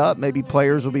eating it up. Maybe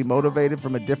players will be motivated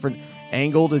from a different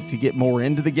angle to get more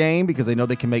into the game because they know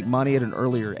they can make money at an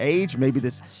earlier age. Maybe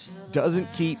this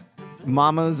doesn't keep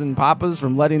mamas and papas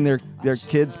from letting their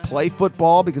kids play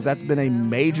football because that's been a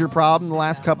major problem the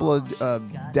last couple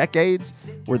of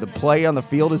decades where the play on the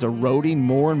field is eroding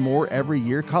more and more every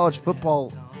year. College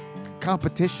football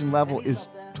competition level is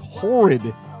horrid.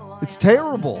 It's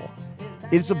terrible.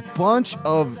 It's a bunch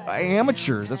of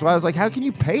amateurs. That's why I was like, how can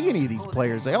you pay any of these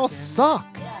players? They all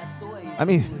suck. I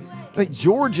mean, like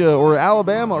Georgia or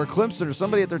Alabama or Clemson or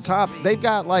somebody at their top, they've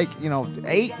got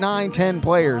 8, 9, 10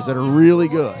 players that are really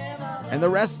good. And the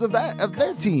rest of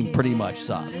their team pretty much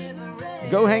sucks.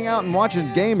 Go hang out and watch a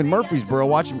game in Murfreesboro.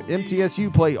 Watch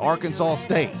MTSU play Arkansas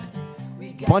State.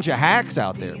 Bunch of hacks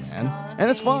out there, man. And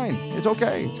it's fine. It's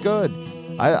okay. It's good.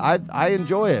 I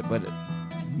enjoy it. But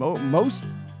most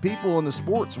people in the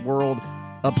sports world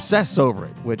obsess over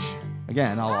it, which,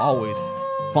 again, I'll always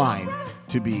find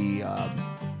to be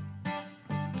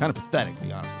kind of pathetic, to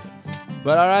be honest with you.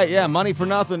 But all right, yeah, money for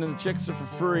nothing and the chicks are for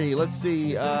free. Let's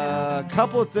see, a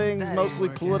couple of things, mostly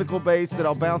political based, that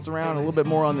I'll bounce around a little bit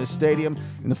more on this stadium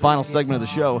in the final segment of the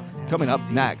show coming up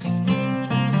next.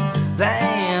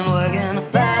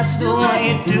 Bandwagon, that's the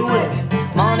way you do it.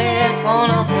 Money for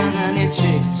nothing and your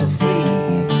chicks for free.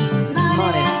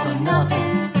 Money for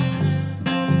nothing,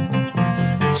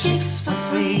 chicks for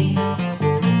free.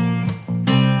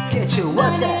 Get your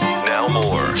what's that? Now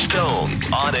more Stone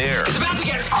on Air. It's about to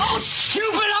get all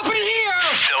stupid up in here.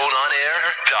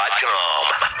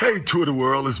 StoneOnAir.com. Hey, Twitter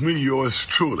world, it's me, yours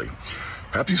truly.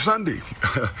 Happy Sunday.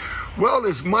 Well,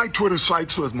 it's my Twitter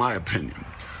site, so it's my opinion.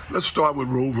 Let's start with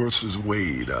Roe versus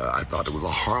Wade. I thought it was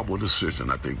a horrible decision.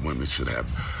 I think women should have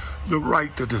the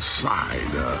right to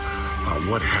decide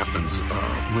what happens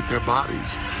with their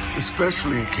bodies,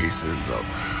 especially in cases of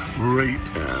rape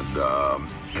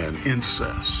and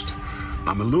incest.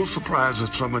 I'm a little surprised at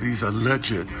some of these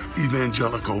alleged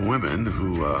evangelical women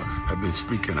who have been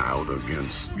speaking out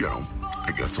against,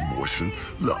 I guess, abortion.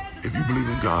 Look, if you believe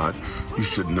in God, you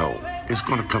should know it's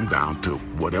going to come down to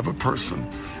whatever person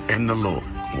and the Lord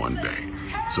one day.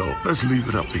 So let's leave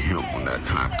it up to him when that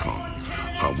time comes.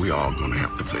 We all going to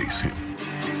have to face him.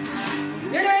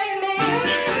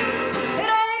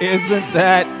 Isn't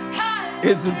that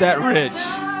rich?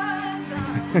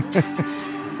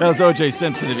 That was O.J.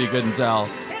 Simpson, if you couldn't tell.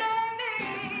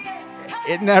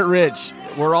 Isn't that rich?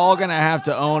 We're all going to have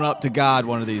to own up to God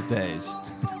one of these days.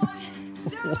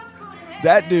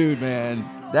 That dude, man.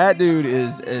 That dude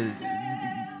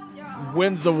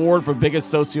wins the award for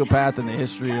biggest sociopath in the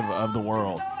history of the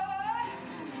world.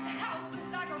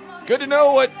 Good to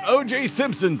know what O.J.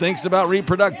 Simpson thinks about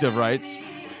reproductive rights.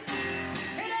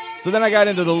 So then I got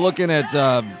into looking at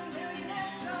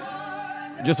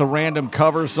just a random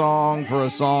cover song for a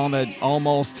song that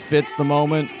almost fits the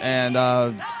moment, and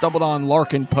stumbled on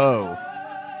Larkin Poe.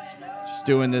 Just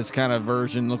doing this kind of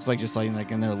version, looks like just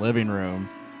like in their living room,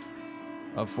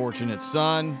 of Fortunate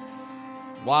Son.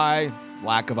 Why?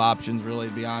 Lack of options, really,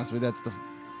 to be honest with you. That's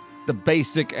the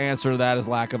basic answer to that is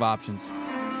lack of options.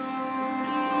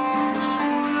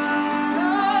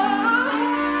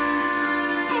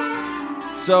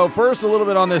 So first, a little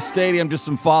bit on this stadium, just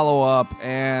some follow-up,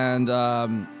 and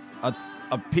a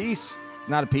piece,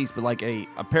 not a piece, but like a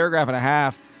paragraph and a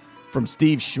half from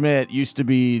Steve Schmidt, used to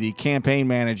be the campaign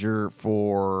manager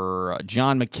for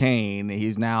John McCain.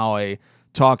 He's now a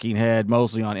talking head,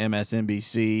 mostly on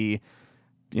MSNBC,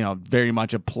 very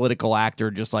much a political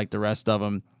actor, just like the rest of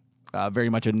them, very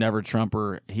much a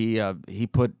never-Trumper. He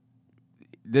put,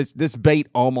 this bait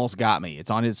almost got me. It's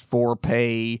on his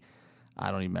for-pay, I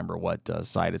don't even remember what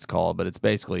site it's called, but it's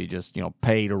basically just,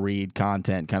 pay to read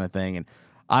content kind of thing. And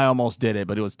I almost did it,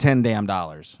 but it was $10 damn.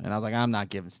 And I was like, I'm not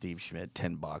giving Steve Schmidt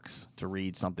 $10 to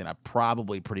read something I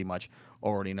probably pretty much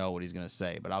already know what he's going to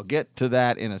say. But I'll get to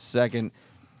that in a second.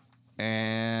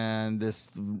 And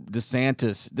this dude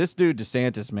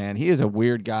DeSantis, man, he is a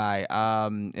weird guy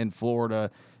in Florida.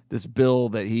 This bill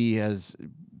that he has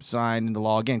signed into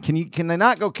law again. Can they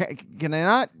not go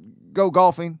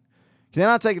golfing? Can they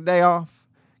not take a day off?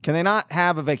 Can they not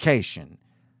have a vacation?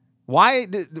 Why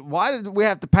did we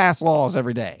have to pass laws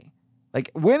every day?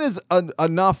 Like, when is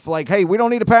enough, like, hey, we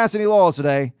don't need to pass any laws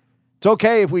today. It's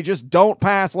okay if we just don't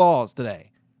pass laws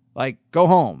today. Like, go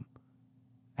home.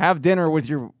 Have dinner with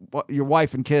your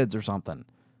wife and kids or something.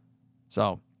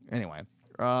 So, anyway.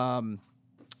 So,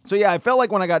 yeah, I felt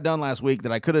like when I got done last week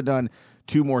that I could have done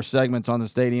 2 more segments on the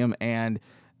stadium and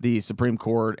the Supreme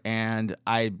Court, and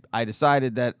I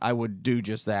decided that I would do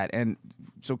just that. And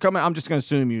so I'm just going to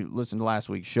assume you listened to last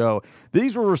week's show.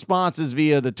 These were responses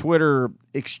via the Twitter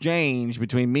exchange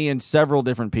between me and several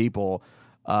different people,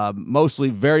 mostly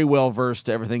very well versed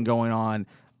to everything going on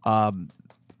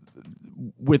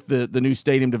with the new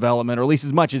stadium development, or at least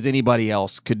as much as anybody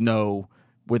else could know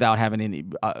without having any,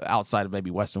 outside of maybe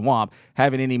Weston Womp,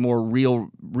 having any more real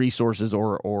resources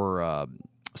or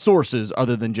sources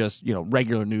other than just,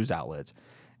 regular news outlets.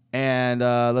 And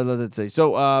let's see.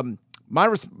 So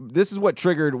this is what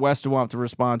triggered Weston Womp to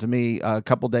respond to me a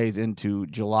couple days into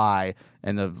July,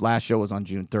 and the last show was on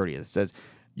June 30th. It says,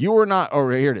 here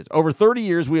it is. Over 30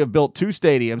 years, we have built 2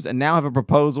 stadiums and now have a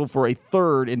proposal for a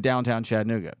third in downtown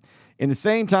Chattanooga. In the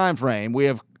same time frame, we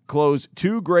have closed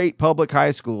 2 great public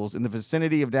high schools in the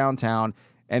vicinity of downtown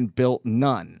and built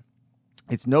none.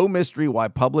 It's no mystery why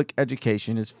public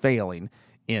education is failing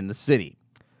in the city.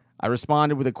 I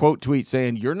responded with a quote tweet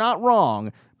saying, "You're not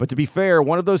wrong, but to be fair,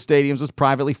 one of those stadiums was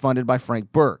privately funded by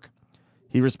Frank Burke."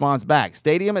 He responds back,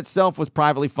 "Stadium itself was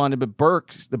privately funded, but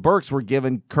the Burkes were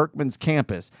given Kirkman's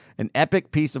campus, an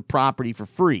epic piece of property, for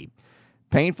free.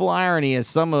 Painful irony, as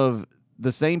some of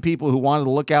the same people who wanted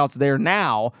the Lookouts there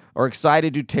now are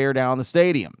excited to tear down the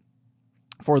stadium.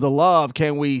 For the love,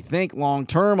 can we think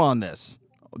long-term on this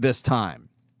time?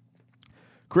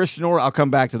 Christian North, I'll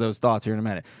come back to those thoughts here in a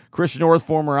minute. Christian North,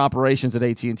 former operations at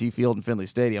AT&T Field and Finley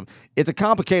Stadium. It's a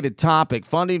complicated topic.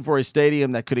 Funding for a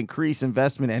stadium that could increase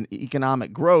investment and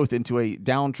economic growth into a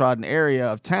downtrodden area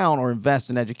of town or invest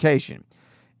in education.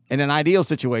 In an ideal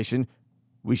situation,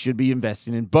 we should be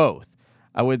investing in both.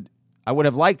 I would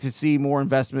have liked to see more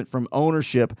investment from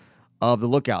ownership of the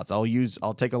Lookouts.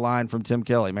 I'll take a line from Tim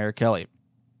Kelly, Mayor Kelly.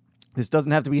 This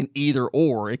doesn't have to be an either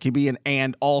or. It can be an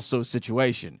and also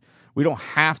situation. We don't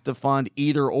have to fund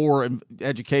either or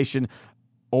education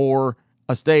or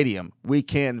a stadium. We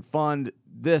can fund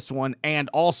this one and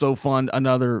also fund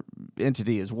another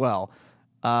entity as well.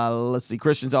 Let's see.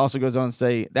 Christians also goes on to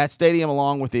say that stadium,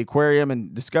 along with the aquarium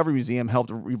and Discovery Museum, helped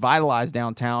revitalize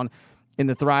downtown in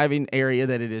the thriving area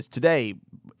that it is today.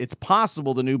 It's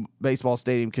possible the new baseball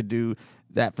stadium could do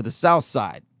that for the South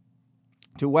Side.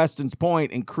 To Weston's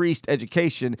point, increased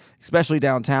education, especially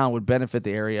downtown, would benefit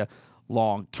the area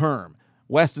long term.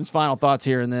 Weston's final thoughts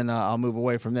here, and then I'll move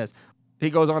away from this. He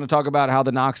goes on to talk about how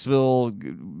the Knoxville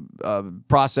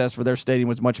process for their stadium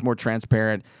was much more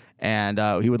transparent, and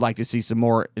he would like to see some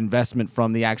more investment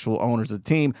from the actual owners of the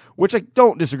team, which I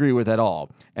don't disagree with at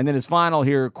all. And then his final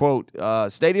here, quote,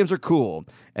 stadiums are cool,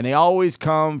 and they always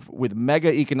come with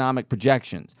mega economic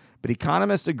projections. But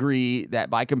economists agree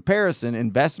that by comparison,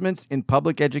 investments in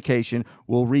public education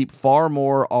will reap far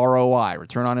more ROI,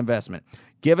 return on investment.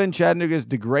 Given Chattanooga's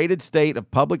degraded state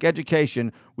of public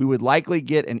education, we would likely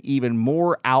get an even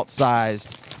more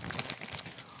outsized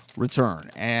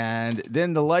return. And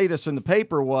then the latest in the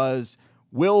paper was,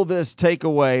 will this take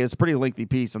away, it's a pretty lengthy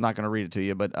piece, I'm not going to read it to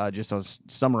you, but just to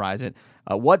summarize it.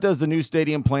 What does the new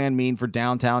stadium plan mean for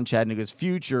downtown Chattanooga's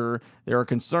future? There are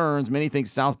concerns. Many think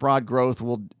South Broad growth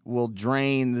will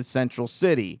drain the central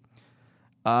city.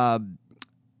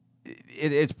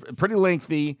 It's pretty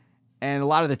lengthy, and a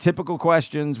lot of the typical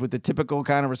questions with the typical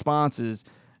kind of responses.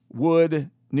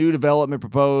 Would new development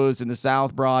proposed in the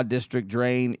South Broad district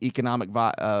drain economic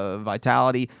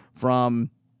vitality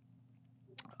from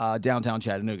downtown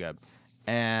Chattanooga?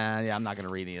 And yeah, I'm not going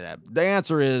to read any of that. The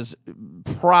answer is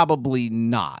probably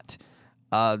not.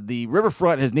 The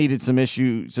riverfront has needed some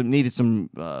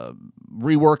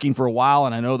reworking for a while,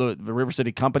 and I know the River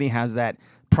City Company has that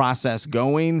process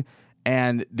going,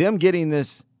 and them getting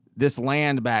this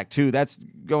land back too. That's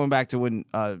going back to when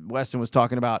Weston was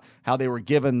talking about how they were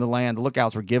given the land. The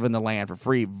Lookouts were given the land for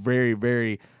free. Very,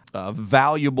 very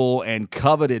valuable and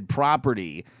coveted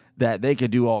property that they could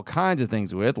do all kinds of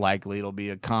things with. Likely it'll be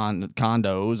a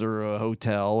condos or a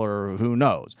hotel or who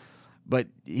knows. But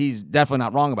he's definitely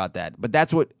not wrong about that. But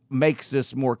that's what makes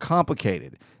this more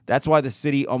complicated. That's why the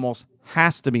city almost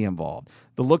has to be involved.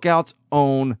 The Lookouts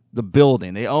own the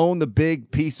building. They own the big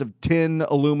piece of tin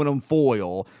aluminum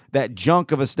foil, that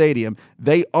junk of a stadium.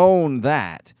 They own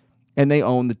that, and they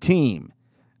own the team.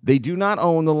 They do not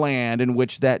own the land in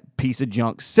which that piece of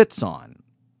junk sits on.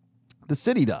 The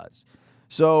city does.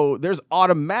 So there's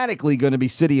automatically going to be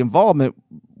city involvement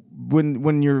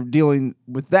when you're dealing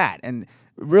with that. And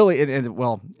really,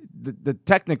 the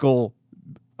technical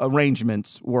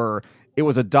arrangements were, it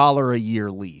was $1 a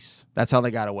year lease. That's how they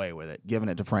got away with it, giving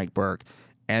it to Frank Burke.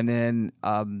 And then,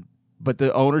 but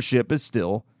the ownership is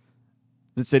still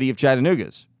the city of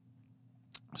Chattanooga's.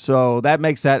 So that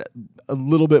makes that a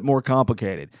little bit more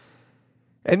complicated.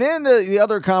 And then the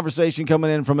other conversation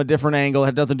coming in from a different angle,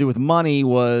 had nothing to do with money,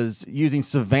 was using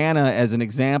Savannah as an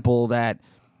example, that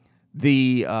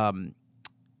the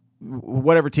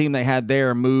whatever team they had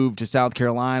there moved to South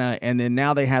Carolina, and then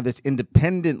now they have this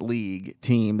independent league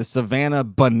team, the Savannah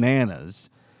Bananas,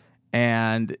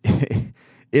 and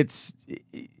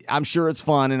I'm sure it's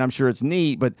fun and I'm sure it's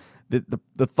neat, but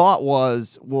the thought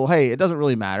was, well, hey, it doesn't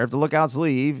really matter if the Lookouts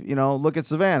leave. Look at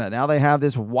Savannah. Now they have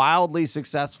this wildly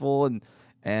successful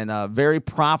and very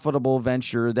profitable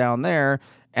venture down there.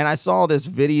 And I saw this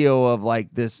video of like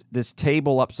this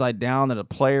table upside down that a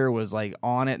player was like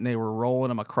on it, and they were rolling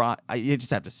him across. You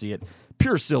just have to see it.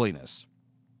 Pure silliness,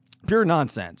 pure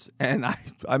nonsense. And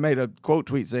I made a quote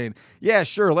tweet saying, yeah,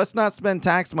 sure, let's not spend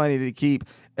tax money to keep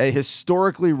a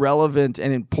historically relevant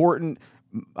and important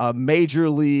major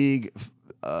league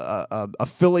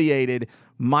affiliated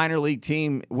minor league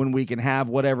team when we can have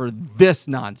whatever this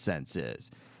nonsense is.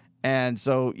 And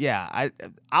so, yeah,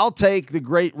 I'll take the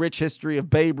great rich history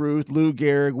of Babe Ruth, Lou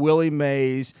Gehrig, Willie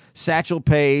Mays, Satchel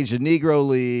Paige, the Negro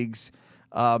Leagues,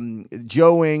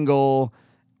 Joe Engel,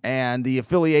 and the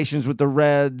affiliations with the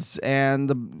Reds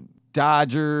and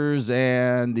Dodgers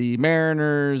and the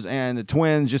Mariners and the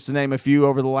Twins, just to name a few,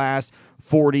 over the last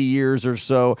 40 years or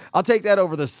so. I'll take that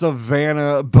over the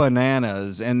Savannah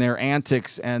Bananas and their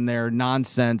antics and their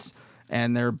nonsense,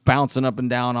 and they're bouncing up and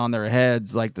down on their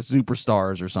heads like the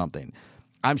Superstars or something.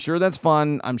 I'm sure that's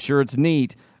fun. I'm sure it's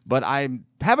neat. But I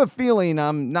have a feeling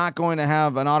I'm not going to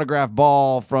have an autograph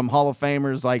ball from Hall of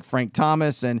Famers like Frank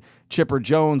Thomas and Chipper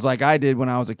Jones like I did when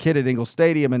I was a kid at Ingle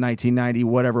Stadium in 1990,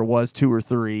 whatever it was, 2 or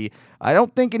 3. I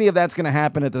don't think any of that's going to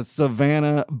happen at the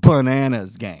Savannah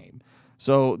Bananas game.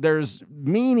 So there's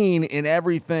meaning in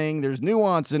everything. There's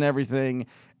nuance in everything.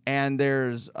 And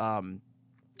there's,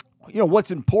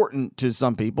 what's important to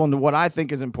some people. And what I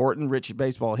think is important, rich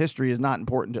baseball history, is not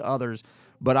important to others.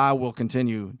 But I will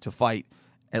continue to fight,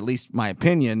 at least my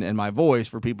opinion and my voice,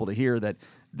 for people to hear that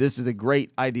this is a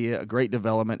great idea, a great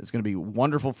development. It's going to be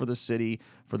wonderful for the city,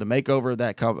 for the makeover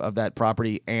of that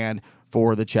property, and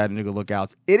for the Chattanooga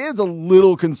Lookouts. It is a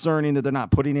little concerning that they're not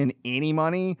putting in any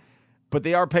money, but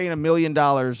they are paying $1 million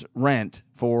rent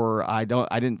for I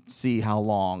didn't see how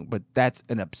long, but that's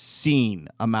an obscene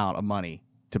amount of money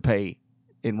to pay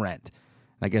in rent.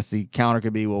 I guess the counter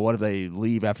could be, well, what if they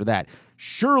leave after that?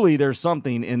 Surely there's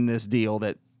something in this deal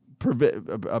that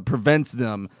prevents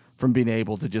them from being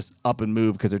able to just up and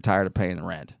move because they're tired of paying the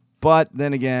rent. But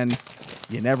then again,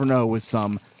 you never know with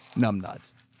some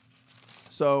numbnuts.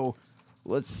 So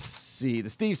let's see. The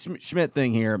Steve Schmidt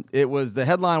thing here. The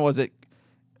headline was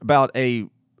about a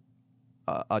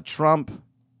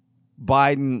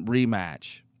Trump-Biden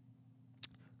rematch.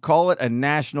 Call it a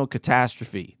national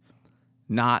catastrophe,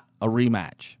 not a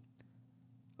rematch.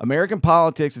 American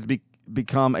politics has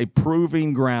become a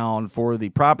proving ground for the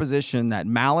proposition that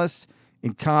malice,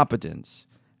 incompetence,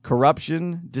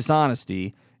 corruption,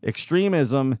 dishonesty,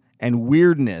 extremism, and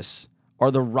weirdness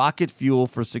are the rocket fuel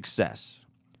for success.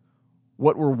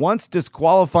 What were once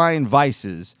disqualifying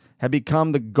vices have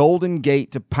become the golden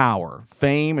gate to power,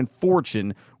 fame, and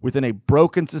fortune within a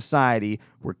broken society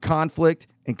where conflict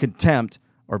and contempt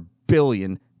are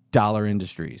billion-dollar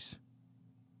industries.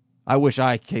 I wish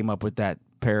I came up with that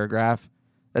paragraph.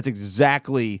 That's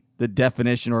exactly the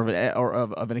definition or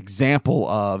of an example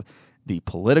of the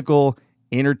political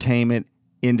entertainment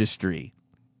industry.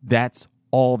 That's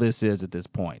all this is at this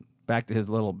point. Back to his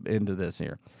little end of this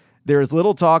here. There is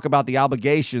little talk about the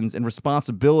obligations and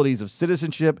responsibilities of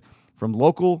citizenship from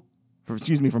political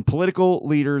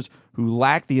leaders who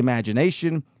lack the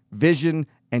imagination, vision,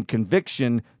 and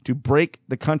conviction to break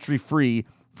the country free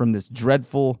from this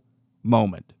dreadful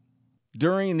moment.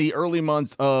 During the early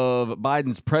months of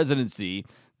Biden's presidency,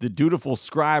 the dutiful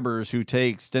scribers who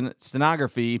take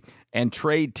stenography and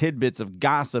trade tidbits of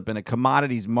gossip in a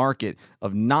commodities market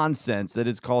of nonsense that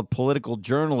is called political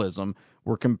journalism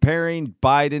were comparing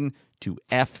Biden to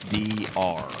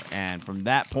FDR. And from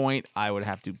that point, I would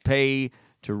have to pay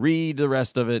to read the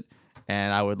rest of it,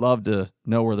 and I would love to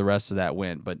know where the rest of that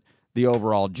went. But the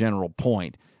overall general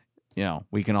point,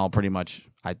 we can all pretty much,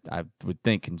 I would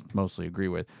think, can mostly agree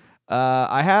with.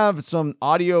 I have some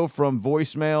audio from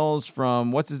voicemails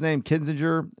from, what's his name,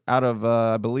 Kinzinger, out of,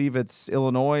 I believe it's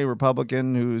Illinois,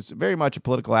 Republican, who's very much a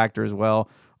political actor as well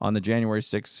on the January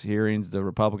 6th hearings, the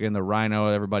Republican, the rhino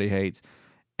everybody hates.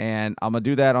 And I'm going to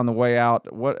do that on the way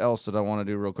out. What else did I want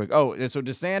to do real quick? Oh, so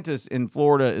DeSantis in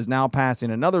Florida is now passing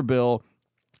another bill.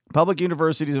 Public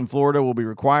universities in Florida will be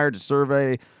required to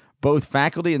survey both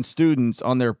faculty and students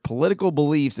on their political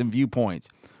beliefs and viewpoints,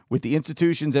 with the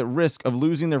institutions at risk of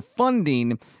losing their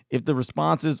funding if the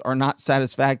responses are not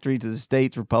satisfactory to the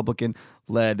state's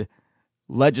Republican-led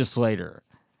legislator.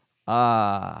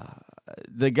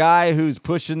 The guy who's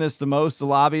pushing this the most, the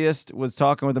lobbyist, was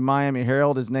talking with the Miami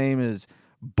Herald. His name is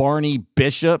Barney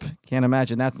Bishop. Can't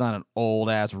imagine that's not an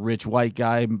old-ass rich white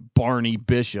guy, Barney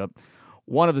Bishop.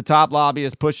 One of the top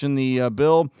lobbyists pushing the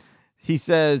bill. He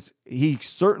says he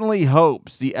certainly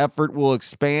hopes the effort will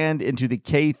expand into the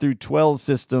K-12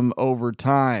 system over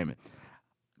time.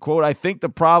 Quote, I think the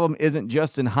problem isn't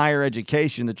just in higher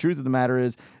education. The truth of the matter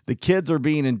is the kids are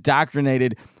being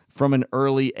indoctrinated from an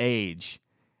early age.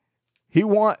 He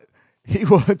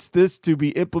wants this to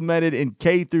be implemented in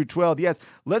K-12. Yes,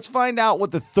 let's find out what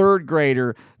the third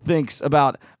grader thinks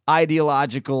about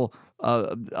ideological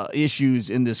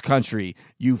issues in this country.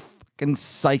 You fucking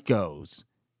psychos.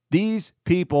 These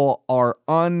people are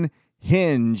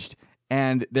unhinged,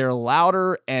 and they're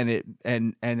louder and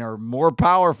are more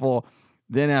powerful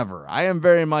than ever. I am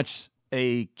very much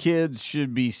a kids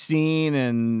should be seen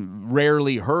and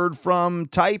rarely heard from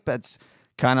type. That's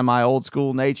kind of my old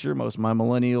school nature. Most of my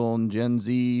millennial and Gen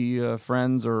Z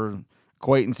friends or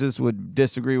acquaintances would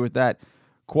disagree with that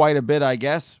quite a bit, I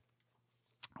guess.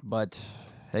 But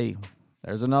hey,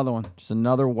 There's another one. Just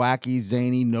another wacky,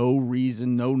 zany, no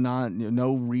reason,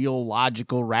 no real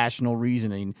logical, rational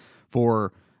reasoning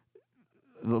for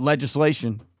the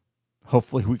legislation.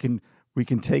 Hopefully we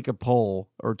can take a poll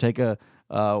or take a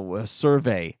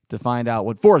survey to find out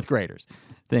what fourth graders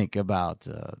think about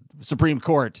Supreme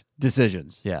Court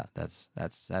decisions. Yeah, that's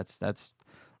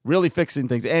really fixing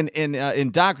things. And in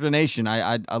indoctrination,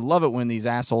 I love it when these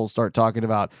assholes start talking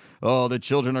about, oh, the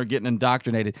children are getting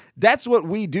indoctrinated. That's what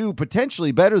we do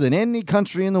potentially better than any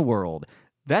country in the world.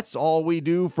 That's all we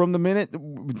do from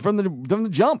the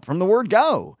jump, from the word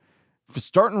go.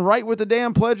 Starting right with the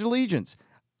damn Pledge of Allegiance.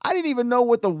 I didn't even know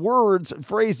what the words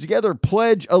phrased together,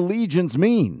 Pledge Allegiance,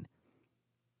 mean.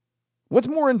 What's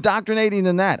more indoctrinating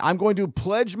than that? I'm going to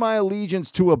pledge my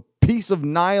allegiance to a piece of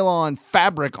nylon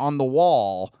fabric on the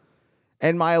wall,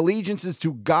 and my allegiance is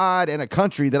to God and a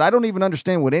country that I don't even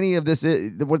understand what any of this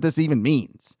is, what this even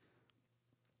means.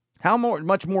 How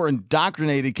much more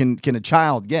indoctrinated can a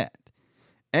child get?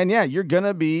 And yeah, you're going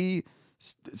to be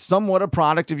somewhat a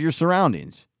product of your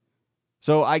surroundings.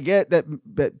 So I get that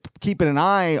keeping an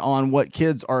eye on what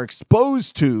kids are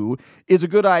exposed to is a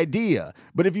good idea.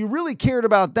 But if you really cared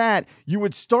about that, you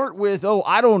would start with,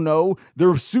 I don't know, there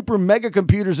are super mega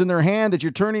computers in their hand that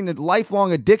you're turning into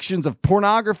lifelong addictions of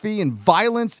pornography and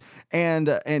violence and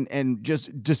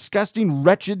just disgusting,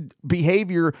 wretched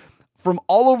behavior from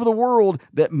all over the world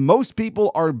that most people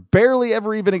are barely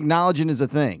ever even acknowledging as a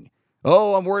thing.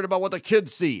 Oh, I'm worried about what the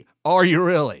kids see. Are you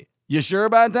really? You sure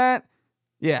about that?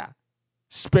 Yeah.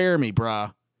 Spare me,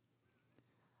 bruh.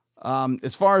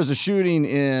 As far as the shooting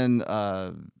in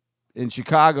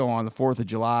Chicago on the 4th of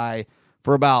July,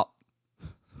 for about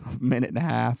a minute and a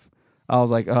half, I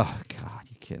was like, oh, God,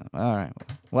 you kidding? All right,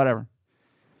 whatever.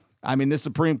 I mean, this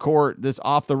Supreme Court, this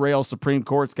off-the-rails Supreme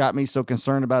Court's got me so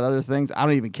concerned about other things. I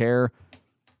don't even care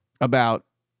about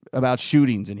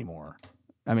shootings anymore.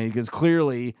 I mean, because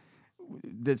clearly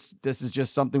this is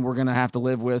just something we're going to have to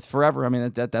live with forever. I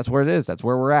mean, that's where it is. That's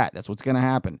where we're at. That's what's going to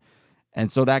happen. And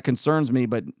so that concerns me,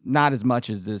 but not as much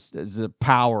as the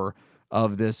power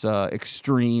of this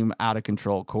extreme,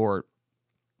 out-of-control court.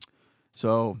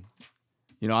 So,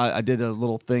 I did a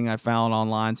little thing I found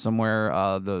online somewhere,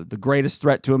 the greatest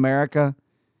threat to America.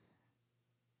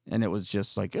 And it was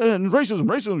just like,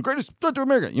 racism, greatest threat to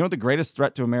America. You know what the greatest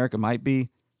threat to America might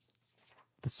be?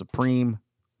 The Supreme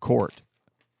Court.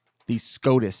 The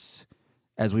SCOTUS,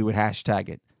 as we would hashtag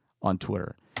it on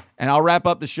Twitter. And I'll wrap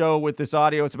up the show with this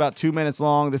audio. It's about 2 minutes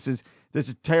long. This is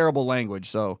terrible language.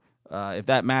 So if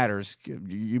that matters,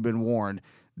 you've been warned.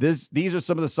 These are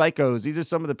some of the psychos. These are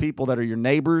some of the people that are your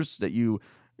neighbors that you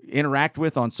interact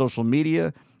with on social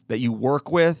media, that you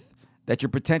work with, that you're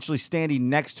potentially standing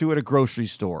next to at a grocery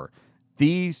store.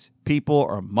 These people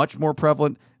are much more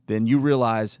prevalent than you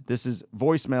realize. This is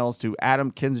voicemails to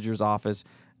Adam Kinzinger's office.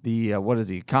 The what is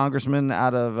he, congressman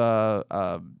out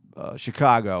of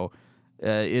Chicago.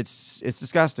 It's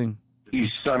disgusting. You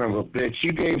son of a bitch.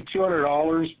 You gave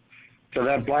 $200 to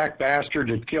that black bastard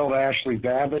that killed Ashley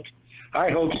Babbitt.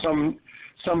 I hope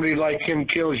somebody like him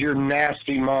kills your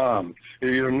nasty mom or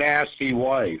your nasty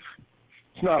wife.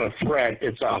 It's not a threat.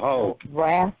 It's a hope.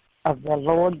 Wrath of the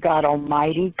Lord God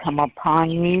Almighty come upon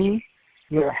you,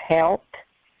 your health,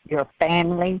 your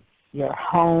family, your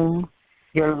home,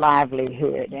 your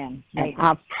livelihood. And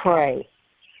I pray,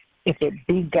 if it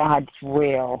be God's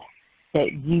will,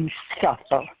 that you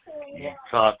suffer. You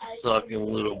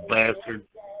cock-sucking little bastard.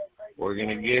 We're going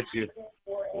to get you.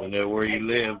 We know where you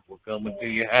live. We're coming to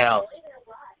your house.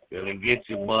 Going to get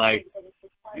you, Mike.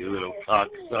 You little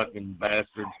cock-sucking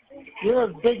bastard. You're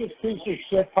the biggest piece of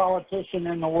shit politician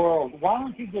in the world. Why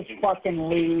don't you just fucking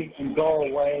leave and go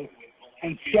away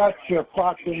and shut your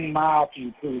fucking mouth,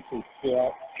 you piece of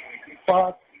shit?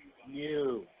 Fuck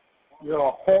you. You're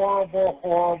a horrible,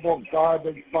 horrible,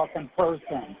 garbage fucking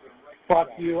person. Fuck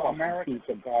you, American piece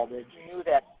of garbage. You knew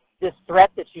that this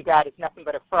threat that you got is nothing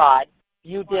but a fraud.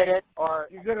 You did it, or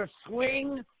you're gonna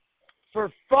swing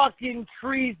for fucking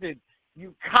treason.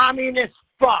 You communist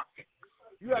fuck.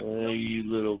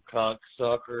 You little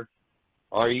cocksucker.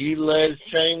 Are you Les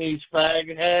Cheney's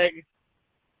fag hag?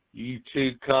 You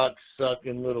two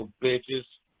cock-sucking little bitches.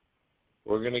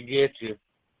 We're gonna get you.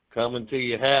 Coming to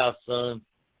your house, son.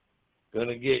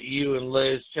 Gonna get you and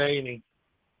Les Cheney.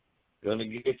 Gonna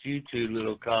get you two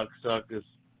little cocksuckers.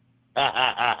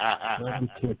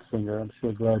 Kinzinger, I'm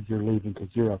so glad you're leaving because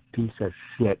you're a piece of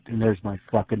shit, and there's my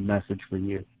fucking message for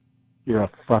you. You're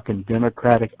a fucking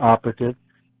Democratic operative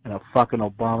and a fucking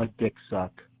Obama dick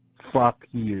suck. Fuck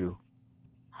you.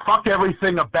 Fuck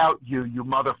everything about you, you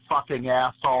motherfucking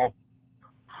asshole.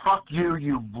 Fuck you,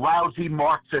 you lousy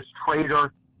Marxist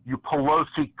traitor. You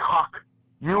Pelosi cuck.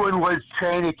 You and Liz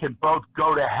Cheney can both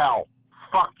go to hell.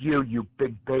 Fuck you, you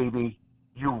big baby.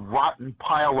 You rotten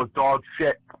pile of dog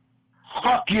shit.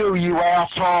 Fuck you, you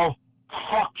asshole.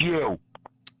 Fuck you.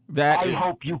 I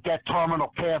hope you get terminal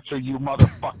cancer, you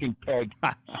motherfucking pig.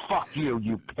 Fuck you,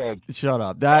 you pig. Shut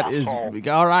up. That is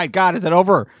all right. God, is it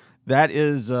over? That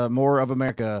is more of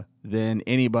America than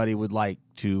anybody would like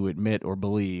to admit or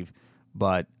believe,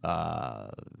 but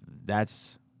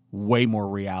that's way more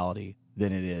reality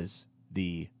than it is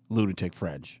the lunatic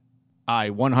fringe.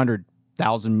 I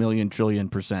 100,000 million trillion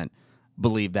 %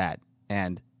 believe that,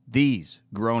 and these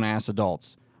grown-ass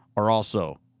adults are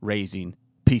also raising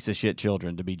piece of shit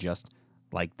children to be just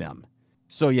like them.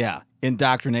 So yeah,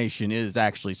 indoctrination is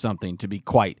actually something to be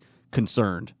quite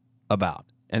concerned about.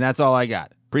 And that's all I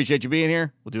got. Appreciate you being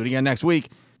here. We'll do it again next week.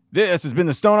 This has been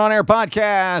the Stone on Air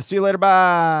podcast. See you later.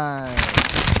 Bye.